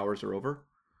 2 hours or over.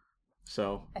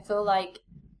 So I feel like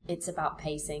it's about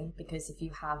pacing, because if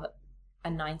you have a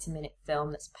 90-minute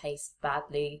film that's paced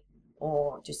badly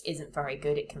or just isn't very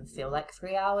good, it can feel like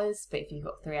 3 hours. But if you've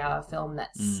got a 3-hour film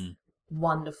that's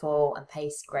wonderful and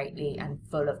paced greatly and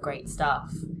full of great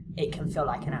stuff, it can feel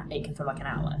like an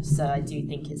hour. So I do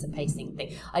think it's a pacing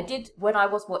thing. When I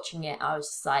was watching it, I was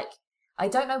just like, I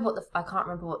don't know I can't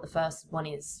remember what the first one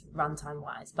is runtime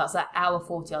wise, but it's like hour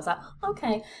 40. I was like,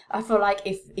 okay. I feel like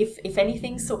if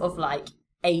anything sort of like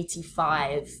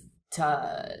 85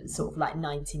 to sort of like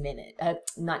 95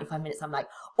 minutes, I'm like,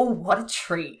 oh, what a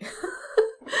treat.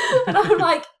 And I'm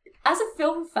like, as a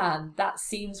film fan, that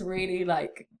seems really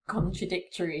like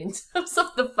contradictory in terms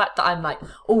of the fact that I'm like,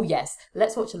 oh yes,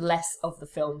 let's watch less of the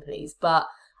film, please. But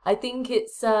I think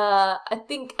I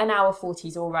think an hour 40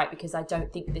 is all right, because I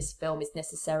don't think this film is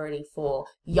necessarily for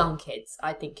young kids.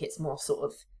 I think it's more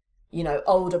sort of,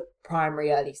 older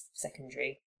primary, early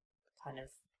secondary kind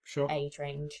of age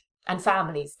range, and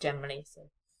families generally.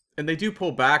 So. And they do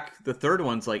pull back. The third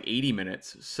one's like 80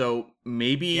 minutes. So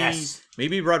maybe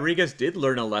Rodriguez did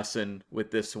learn a lesson with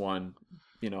this one.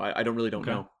 I don't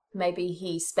know. Maybe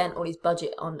he spent all his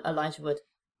budget on Elijah Wood.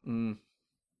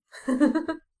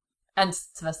 And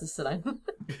Sylvester Stallone.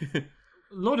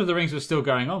 Lord of the Rings was still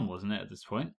going on, wasn't it, at this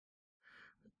point?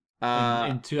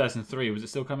 In 2003, was it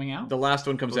still coming out? The last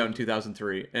one comes out in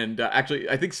 2003. And actually,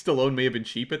 I think Stallone may have been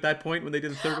cheap at that point when they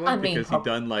did the third one, because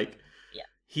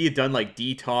he had done like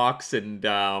Detox and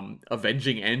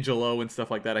Avenging Angelo and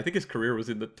stuff like that. I think his career was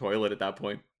in the toilet at that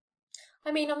point.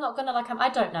 I mean, I'm not going to I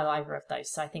don't know either of those,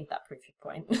 so I think that proves your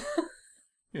point.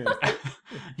 Yeah.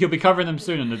 You'll be covering them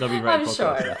soon on the W Rated podcast. I'm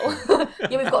sure I will.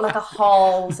 Yeah, we've got like a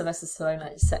whole Sylvester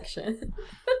Stallone section.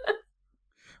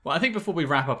 Well, I think before we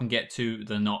wrap up and get to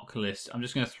the knock list, I'm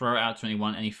just going to throw it out to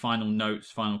anyone. Any final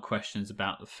notes, final questions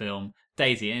about the film?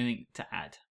 Daisy, anything to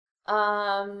add?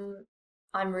 I'm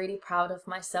really proud of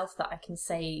myself that I can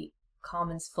say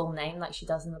Carmen's full name like she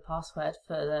does in the password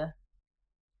for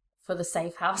the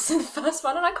safe house in the first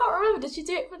one, and I can't remember. Did she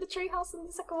do it for the tree house in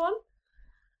the second one?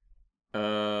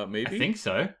 Maybe. I think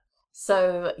so.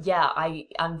 So yeah,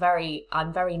 I'm very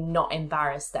not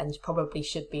embarrassed, and probably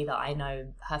should be, that I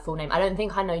know her full name. I don't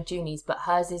think I know Junie's, but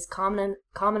hers is Carmen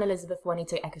Elizabeth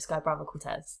Juanito Echo Sky Bravo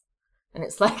Cortez, and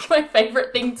it's like my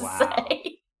favorite thing to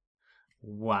say.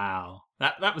 Wow,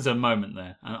 that was a moment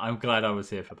there. I'm glad I was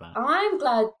here for that. I'm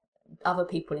glad other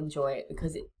people enjoy it,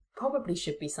 because it probably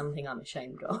should be something I'm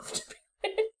ashamed of, to be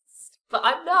honest. But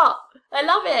I'm not. I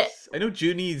love it. I know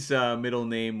Junie's middle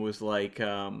name was like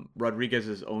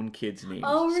Rodriguez's own kid's name.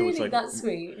 Oh, really? So it's like, that's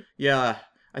sweet. Yeah,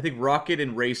 I think Rocket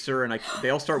and Racer, and they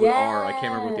all start with R. I can't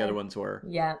remember what the other ones were.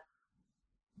 Yeah.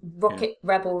 Rocket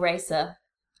Rebel Racer.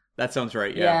 That sounds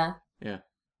right. Yeah.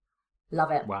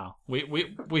 Love it. Wow.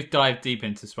 We've dived deep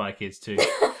into Spy Kids too.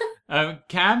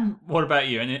 Cam, what about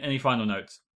you? Any final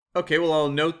notes? Okay, well, I'll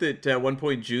note that at one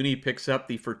point Junie picks up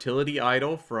the fertility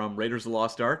idol from Raiders of the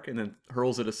Lost Ark and then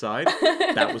hurls it aside.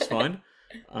 That was fun.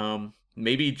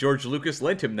 Maybe George Lucas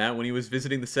lent him that when he was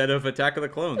visiting the set of Attack of the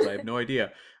Clones. I have no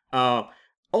idea.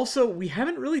 Also, we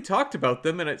haven't really talked about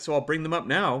them, and so I'll bring them up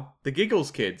now. The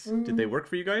Giggles kids. Did they work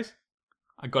for you guys?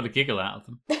 I got a giggle out of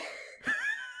them.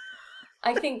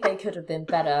 I think they could have been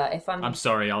better. I'm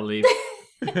sorry, I'll leave.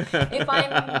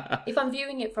 if I'm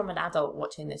viewing it from an adult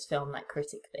watching this film, like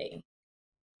critically,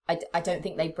 I don't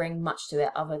think they bring much to it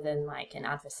other than like an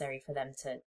adversary for them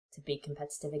to be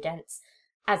competitive against.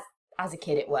 As a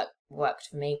kid, it worked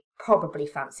for me. Probably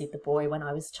fancied the boy when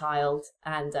I was a child,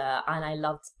 and I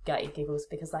loved Gertie Giggles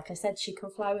because, like I said, she can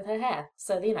fly with her hair.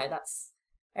 So that's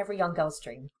every young girl's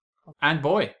dream. And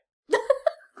boy.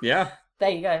 Yeah. There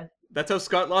you go. That's how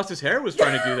Scott lost his hair, was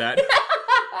trying to do that.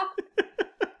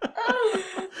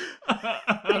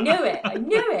 I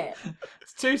knew it.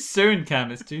 It's too soon,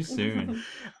 Cam. It's too soon.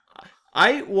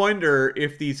 I wonder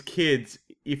if these kids,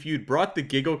 if you'd brought the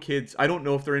Giggle kids, I don't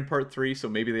know if they're in part 3, so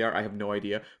maybe they are, I have no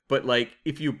idea. But like,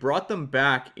 if you brought them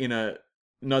back in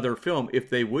another film, if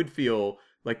they would feel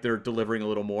like they're delivering a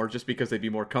little more, just because they'd be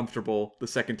more comfortable the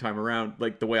second time around,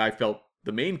 like the way I felt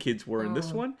the main kids were in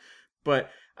this one. But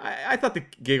I thought the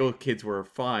Giggle kids were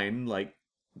fine. Like,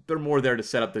 they're more there to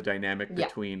set up the dynamic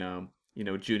between,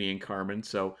 Junie and Carmen.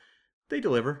 So they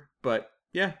deliver. But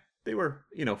yeah, they were,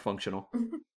 functional.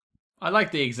 I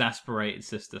like the exasperated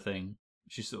sister thing.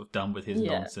 She's sort of done with his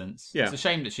nonsense. Yeah. It's a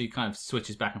shame that she kind of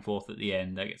switches back and forth at the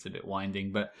end. That gets a bit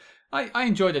winding. But I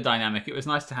enjoyed the dynamic. It was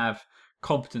nice to have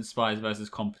competent spies versus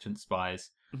competent spies.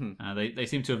 Mm-hmm. They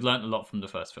seem to have learnt a lot from the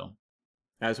first film.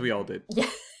 As we all did. Yeah.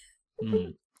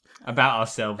 About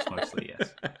ourselves, mostly,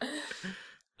 yes.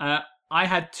 I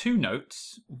had 2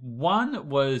 notes. One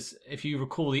was, if you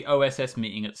recall the OSS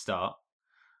meeting at the start,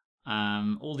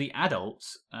 all the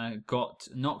adults got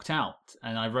knocked out,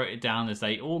 and I wrote it down as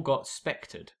they all got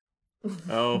spectered.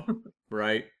 Oh,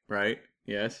 right,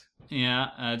 yes.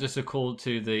 Yeah, just a call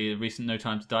to the recent No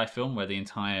Time to Die film, where the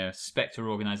entire Spectre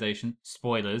organization,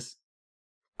 spoilers,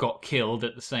 got killed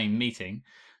at the same meeting.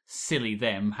 Silly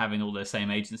them having all their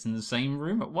same agents in the same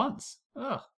room at once.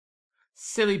 Ugh.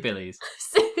 Silly Billies.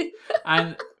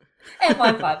 And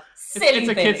MI5.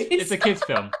 Silly Billies. It's a kids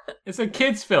film. It's a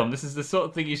kids film. This is the sort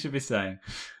of thing you should be saying.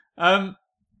 And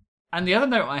the other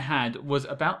note I had was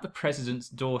about the president's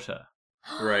daughter.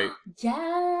 Right.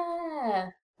 Yeah.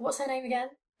 What's her name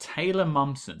again? Taylor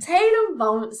Momsen. Taylor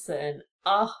Momsen.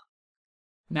 Oh.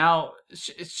 Now,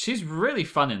 she's really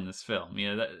fun in this film.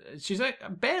 She's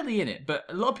barely in it, but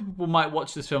a lot of people might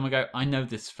watch this film and go, I know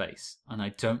this face, and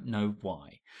I don't know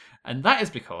why. And that is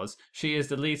because she is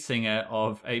the lead singer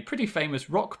of a pretty famous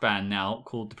rock band now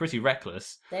called The Pretty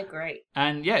Reckless. They're great.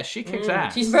 And yeah, she kicks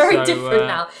ass. She's very different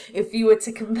now. If you were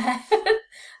to compare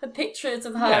the pictures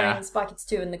of her in Spy Kids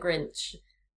 2 and The Grinch,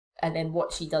 and then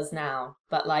what she does now.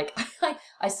 But like,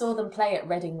 I saw them play at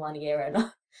Reading one year,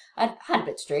 and I had a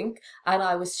bit to drink, and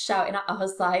I was shouting out, I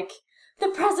was like, the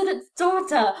president's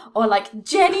daughter, or like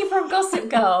Jenny from Gossip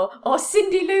Girl, or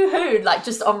Cindy Lou Who, like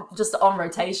just on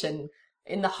rotation,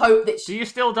 in the hope that she... Do you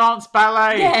still dance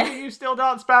ballet? Yeah. Do you still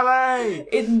dance ballet?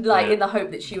 In the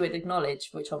hope that she would acknowledge,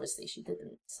 which obviously she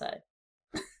didn't, so...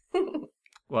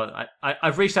 Well,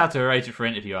 I've reached out to her agent for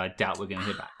an interview. I doubt we're going to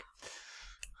hear back.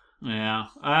 Yeah.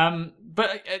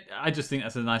 But I just think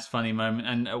that's a nice, funny moment,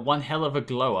 and one hell of a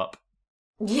glow-up.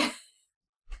 Yeah.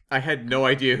 I had no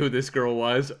idea who this girl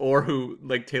was, or who,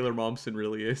 like, Taylor Momsen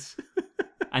really is.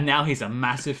 And now he's a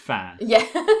massive fan. Yeah.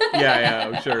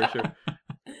 Yeah, sure.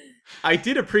 I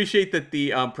did appreciate that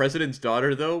the president's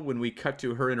daughter, though, when we cut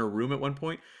to her in her room at one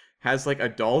point, has, like, a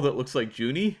doll that looks like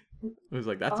Junie. I was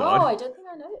like, that's odd. Oh, I don't think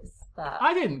I noticed that.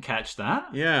 I didn't catch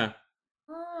that. Yeah.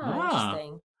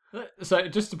 Interesting. So,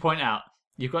 just to point out,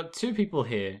 you've got 2 people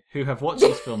here who have watched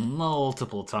this film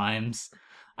multiple times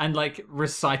and, like,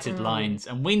 recited lines,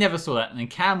 and we never saw that, and then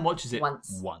Cam watches it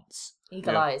once.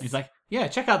 Eagle eyes. He's like, yeah,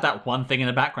 check out that one thing in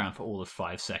the background for all of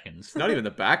 5 seconds. It's not even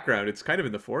the background, it's kind of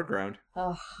in the foreground.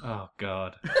 Oh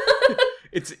God.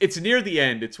 It's near the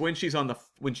end. It's when she's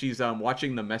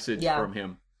watching the message from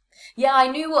him. Yeah, I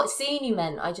knew what scene you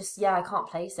meant. I can't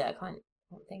place it. I can't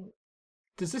think.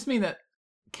 Does this mean that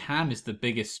Cam is the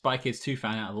biggest Spy Kids 2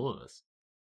 fan out of all of us?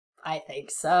 I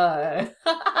think so.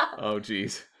 Oh,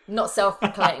 jeez. Not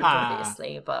self-proclaimed,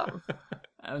 obviously, but...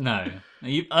 No.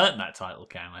 You've earned that title,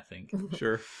 Cam, I think.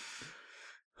 Sure.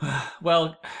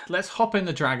 Well, let's hop in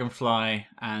the Dragonfly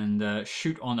and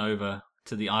shoot on over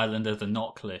to the island of the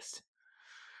Knock List.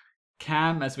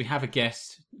 Cam, as we have a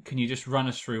guest, can you just run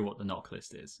us through what the knock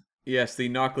list is? Yes, the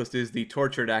knock list is the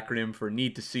tortured acronym for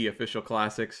Need to See Official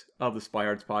Classics of the Spy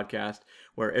Arts podcast,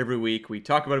 where every week we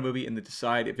talk about a movie and then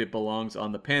decide if it belongs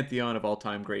on the pantheon of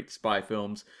all-time great spy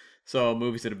films. So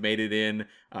movies that have made it in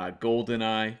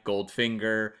GoldenEye,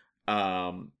 Goldfinger,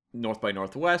 North by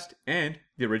Northwest, and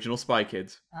the original Spy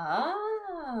Kids.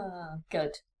 Ah,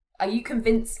 good. Are you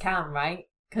convinced, Cam, right?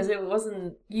 Because it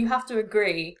wasn't... You have to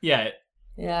agree. Yeah.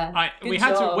 Yeah. We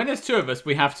had to, when there's two of us,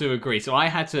 we have to agree. So I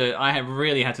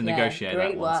really had to negotiate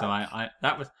that one. Work. So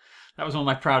that was one of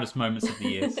my proudest moments of the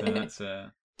year. So that's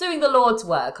doing the Lord's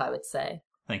work, I would say.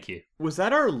 Thank you. Was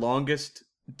that our longest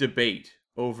debate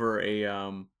over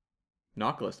a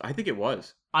knock list? I think it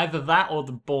was. Either that or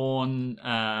the Bourne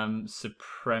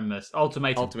Supremacist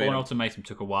Ultimatum. Bourne Ultimatum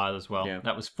took a while as well. Yeah.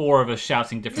 That was four of us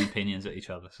shouting different opinions at each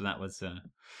other. So that was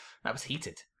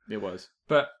heated. It was.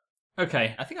 But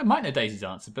okay, I think I might know Daisy's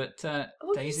answer, but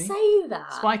Daisy, you say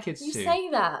that. Spy Kids 2. You say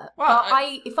that. Well,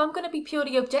 but if I'm going to be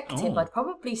purely objective, I'd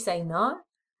probably say no.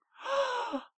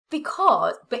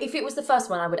 But if it was the first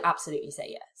one, I would absolutely say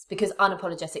yes. Because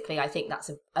unapologetically, I think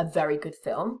that's a very good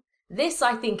film. This,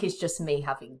 I think, is just me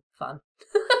having fun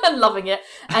and loving it.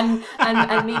 And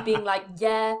me being like,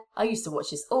 yeah, I used to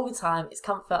watch this all the time. It's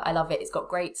comfort. I love it. It's got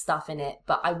great stuff in it.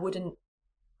 But I'm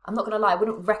not going to lie, I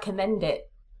wouldn't recommend it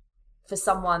for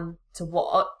someone to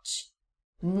watch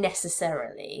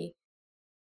necessarily,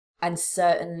 and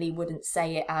certainly wouldn't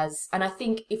say it as... And I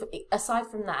think, if aside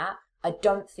from that, I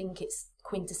don't think it's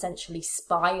quintessentially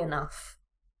spy enough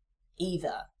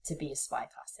either to be a spy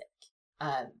classic.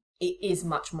 It is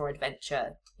much more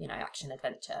adventure, action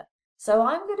adventure. So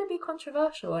I'm going to be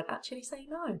controversial and actually say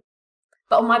no.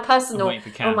 But on my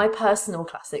personal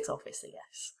classics, obviously,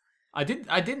 yes. I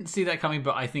didn't see that coming,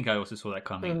 but I think I also saw that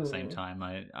coming at the same time.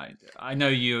 I know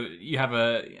you have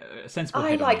a sensible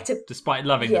head on you, despite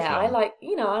loving the film. Yeah, I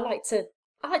like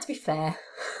to be fair.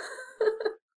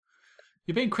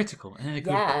 You're being critical in a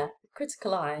good way.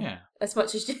 Critical eye. Yeah. As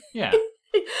much as you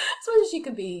as much as you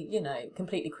can be,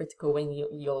 completely critical when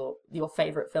your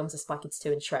favourite films are Spy Kids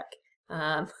 2 and Shrek.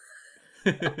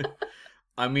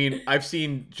 I mean, I've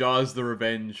seen Jaws the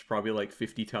Revenge probably like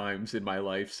 50 times in my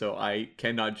life, so I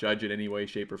cannot judge in any way,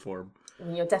 shape, or form.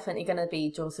 You're definitely going to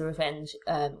be Jaws the Revenge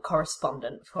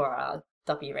correspondent for our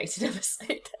W-rated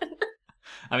episode.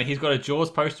 I mean, he's got a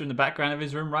Jaws poster in the background of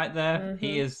his room right there.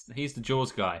 Mm-hmm. He's the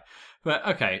Jaws guy. But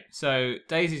okay, so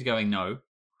Daisy's going no.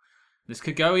 This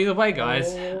could go either way,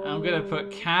 guys. I'm going to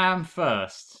put Cam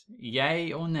first.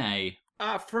 Yay or nay?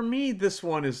 For me, this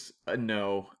one is a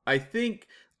no. I think...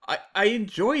 I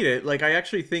enjoyed it. Like, I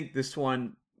actually think this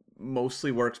one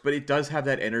mostly works, but it does have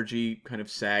that energy kind of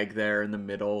sag there in the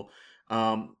middle.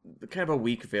 Kind of a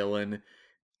weak villain.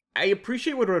 I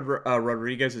appreciate what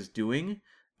Rodriguez is doing.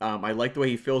 I like the way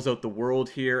he fills out the world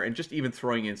here, and just even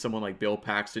throwing in someone like Bill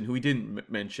Paxton, who he didn't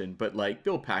mention, but like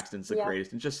Bill Paxton's the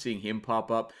greatest, and just seeing him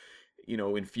pop up,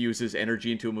 infuses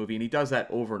energy into a movie, and he does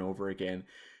that over and over again.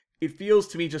 It feels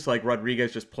to me just like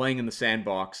Rodriguez just playing in the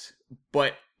sandbox,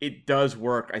 but it does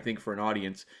work, I think, for an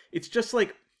audience. It's just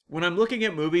like, when I'm looking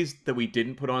at movies that we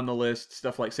didn't put on the list,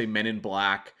 stuff like, say, Men in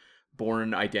Black,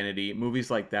 Bourne Identity,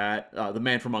 movies like that, The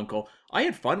Man from U.N.C.L.E., I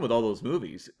had fun with all those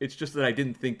movies. It's just that I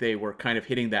didn't think they were kind of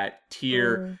hitting that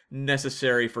tier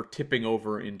necessary for tipping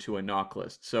over into a knock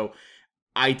list. So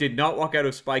I did not walk out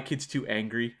of Spy Kids 2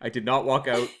 angry. I did not walk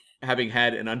out having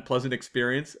had an unpleasant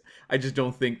experience. I just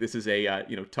don't think this is a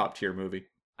top tier movie.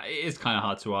 It is kind of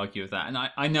hard to argue with that. And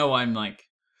I know I'm like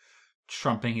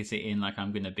trumping it in like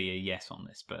I'm going to be a yes on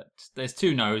this, but there's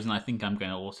two no's, and I think I'm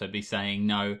going to also be saying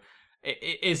no.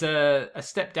 It is a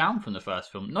step down from the first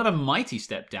film. Not a mighty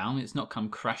step down. It's not come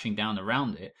crashing down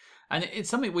around it. And it's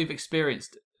something we've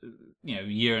experienced, a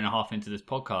year and a half into this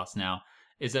podcast now,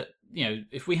 is that,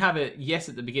 if we have a yes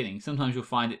at the beginning, sometimes you'll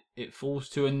find it falls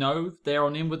to a no there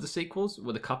on in with the sequels,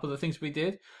 with a couple of the things we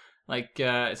did. Like,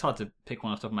 it's hard to pick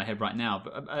one off the top of my head right now,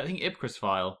 but I think Ipcress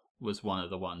File was one of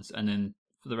the ones. And then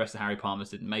for the rest of Harry Palmer's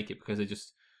didn't make it because they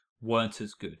just weren't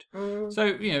as good.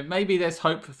 So, maybe there's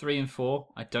hope for 3 and 4.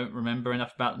 I don't remember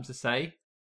enough about them to say.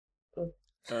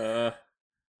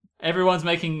 Everyone's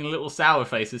making little sour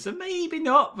faces, so maybe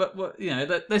not, but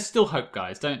there's still hope,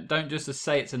 guys. Don't just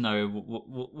say it's a no.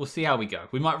 We'll see how we go.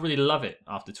 We might really love it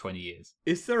after 20 years.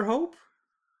 Is there hope?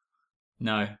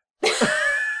 No.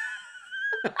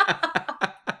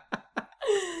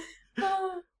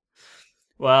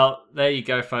 Well, there you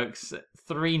go, folks.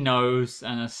 3 no's,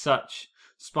 and as such,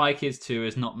 Spy Kids 2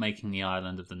 is not making the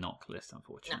island of the knock list,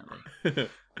 unfortunately.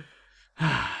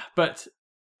 But,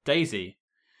 Daisy,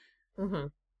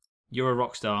 you're a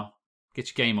rock star. Get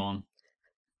your game on.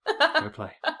 Go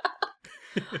play.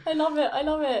 I love it. I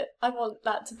love it. I want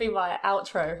that to be my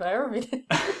outro for everything.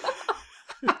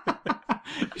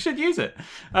 You should use it.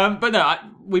 But no,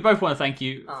 we both want to thank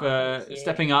you for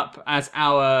stepping up as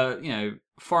our,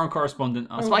 foreign correspondent,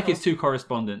 our Spy Kids 2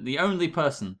 correspondent, the only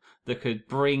person that could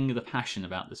bring the passion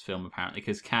about this film, apparently,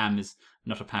 because Cam is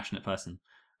not a passionate person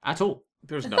at all.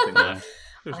 There's nothing left.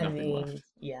 There's nothing left.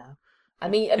 Yeah. I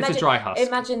mean, it's a dry husk.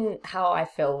 Imagine how I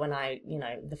feel when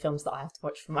the films that I have to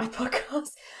watch for my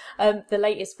podcast. The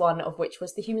latest one of which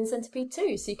was The Human Centipede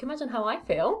 2. So you can imagine how I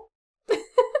feel.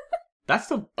 That's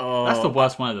the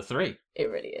worst one of the three. It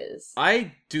really is.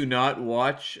 I do not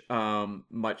watch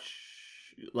much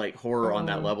like horror on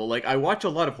that level. Like I watch a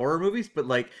lot of horror movies, but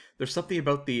like there's something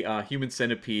about the Human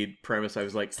Centipede premise. I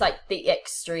was like, it's like the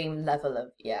extreme level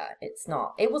of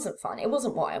it wasn't fun. It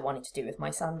wasn't what I wanted to do with my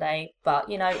Sunday. But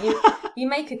you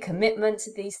make a commitment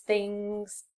to these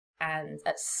things, and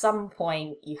at some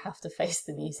point you have to face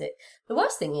the music. The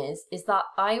worst thing is that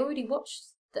I already watched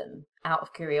them out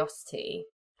of curiosity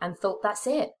and thought, that's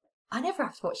it. I never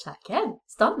have to watch that again.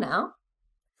 It's done now.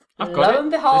 I've got lo and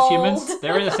behold, humans,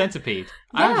 they're in a centipede.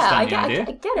 I get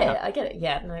it.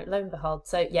 Yeah, no, lo and behold.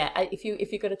 So yeah, if you're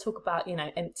going to talk about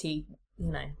empty,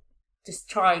 just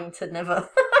trying to never,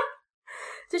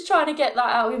 just trying to get that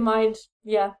out of your mind.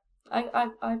 Yeah, I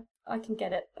can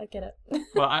get it. I get it.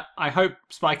 Well, I hope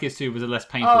Spy Kids 2 was a less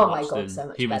painful watch than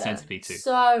so Human better. Centipede 2.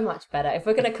 So much better. If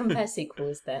we're going to compare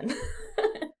sequels, then.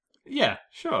 Yeah,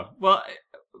 sure. Well,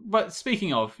 but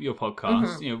speaking of your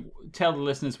podcast, tell the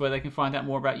listeners where they can find out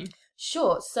more about you.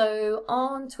 Sure. So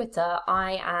on Twitter,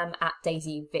 I am at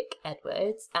Daisy Vic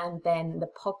Edwards, and then the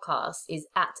podcast is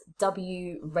at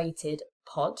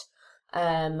WRatedPod.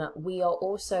 We are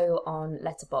also on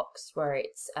Letterboxd, where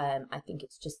it's I think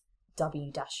it's just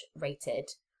W-rated.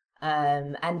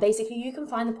 And basically you can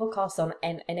find the podcast on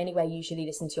anywhere you usually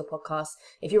listen to your podcast.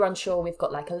 If you're unsure, we've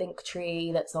got like a link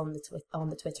tree that's on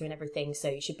the Twitter and everything, so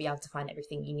you should be able to find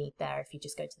everything you need there if you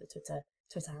just go to the Twitter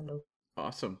handle.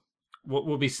 Awesome.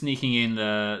 We'll be sneaking in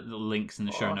the links in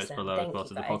the show notes below as well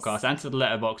to the podcast and to the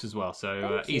letterbox as well,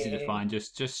 so easy to find.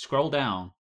 Just scroll down.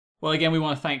 Well, again, we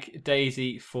want to thank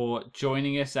Daisy for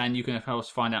joining us, and you can of course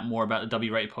find out more about the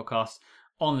W-Rated podcast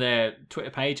on their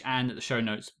Twitter page and the show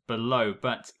notes below.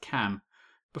 But Cam,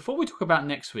 before we talk about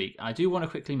next week, I do want to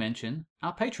quickly mention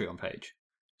our Patreon page.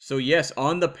 So yes,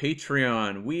 on the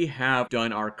Patreon, we have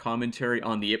done our commentary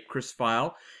on the Ipcris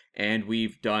file, and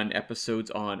we've done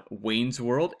episodes on Wayne's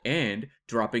World, and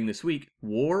dropping this week,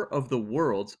 War of the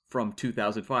Worlds from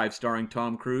 2005, starring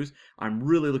Tom Cruise. I'm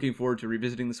really looking forward to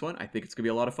revisiting this one. I think it's going to be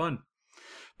a lot of fun.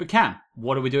 But Cam,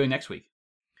 what are we doing next week?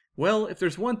 Well, if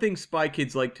there's one thing Spy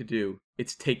Kids like to do,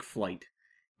 it's take flight.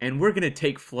 And we're going to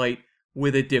take flight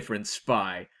with a different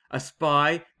spy. A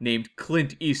spy named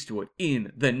Clint Eastwood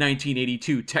in the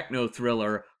 1982 techno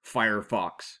thriller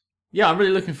Firefox. Yeah, I'm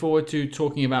really looking forward to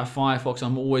talking about Firefox.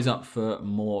 I'm always up for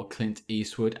more Clint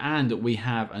Eastwood. And we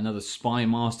have another Spy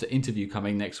Master interview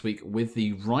coming next week with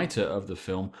the writer of the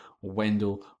film,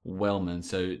 Wendell Wellman.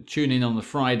 So tune in on the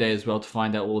Friday as well to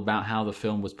find out all about how the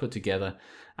film was put together.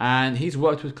 And he's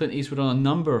worked with Clint Eastwood on a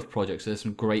number of projects. There's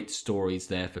some great stories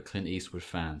there for Clint Eastwood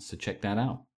fans. So check that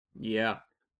out. Yeah.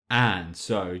 And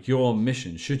so your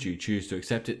mission, should you choose to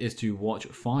accept it, is to watch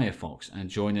Firefox and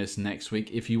join us next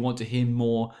week. If you want to hear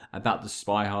more about the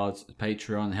Spy Hards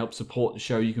Patreon and help support the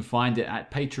show, you can find it at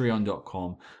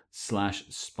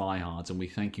patreon.com/spyhards. And we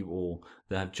thank you all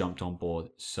that have jumped on board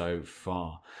so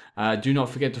far. Do not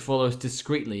forget to follow us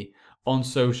discreetly on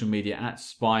social media at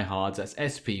SpyHards. That's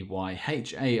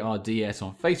SPYHARDS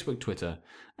on Facebook, Twitter,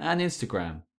 and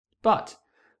Instagram. But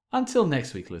until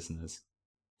next week, listeners,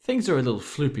 things are a little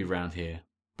floopy round here,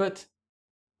 but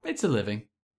it's a living.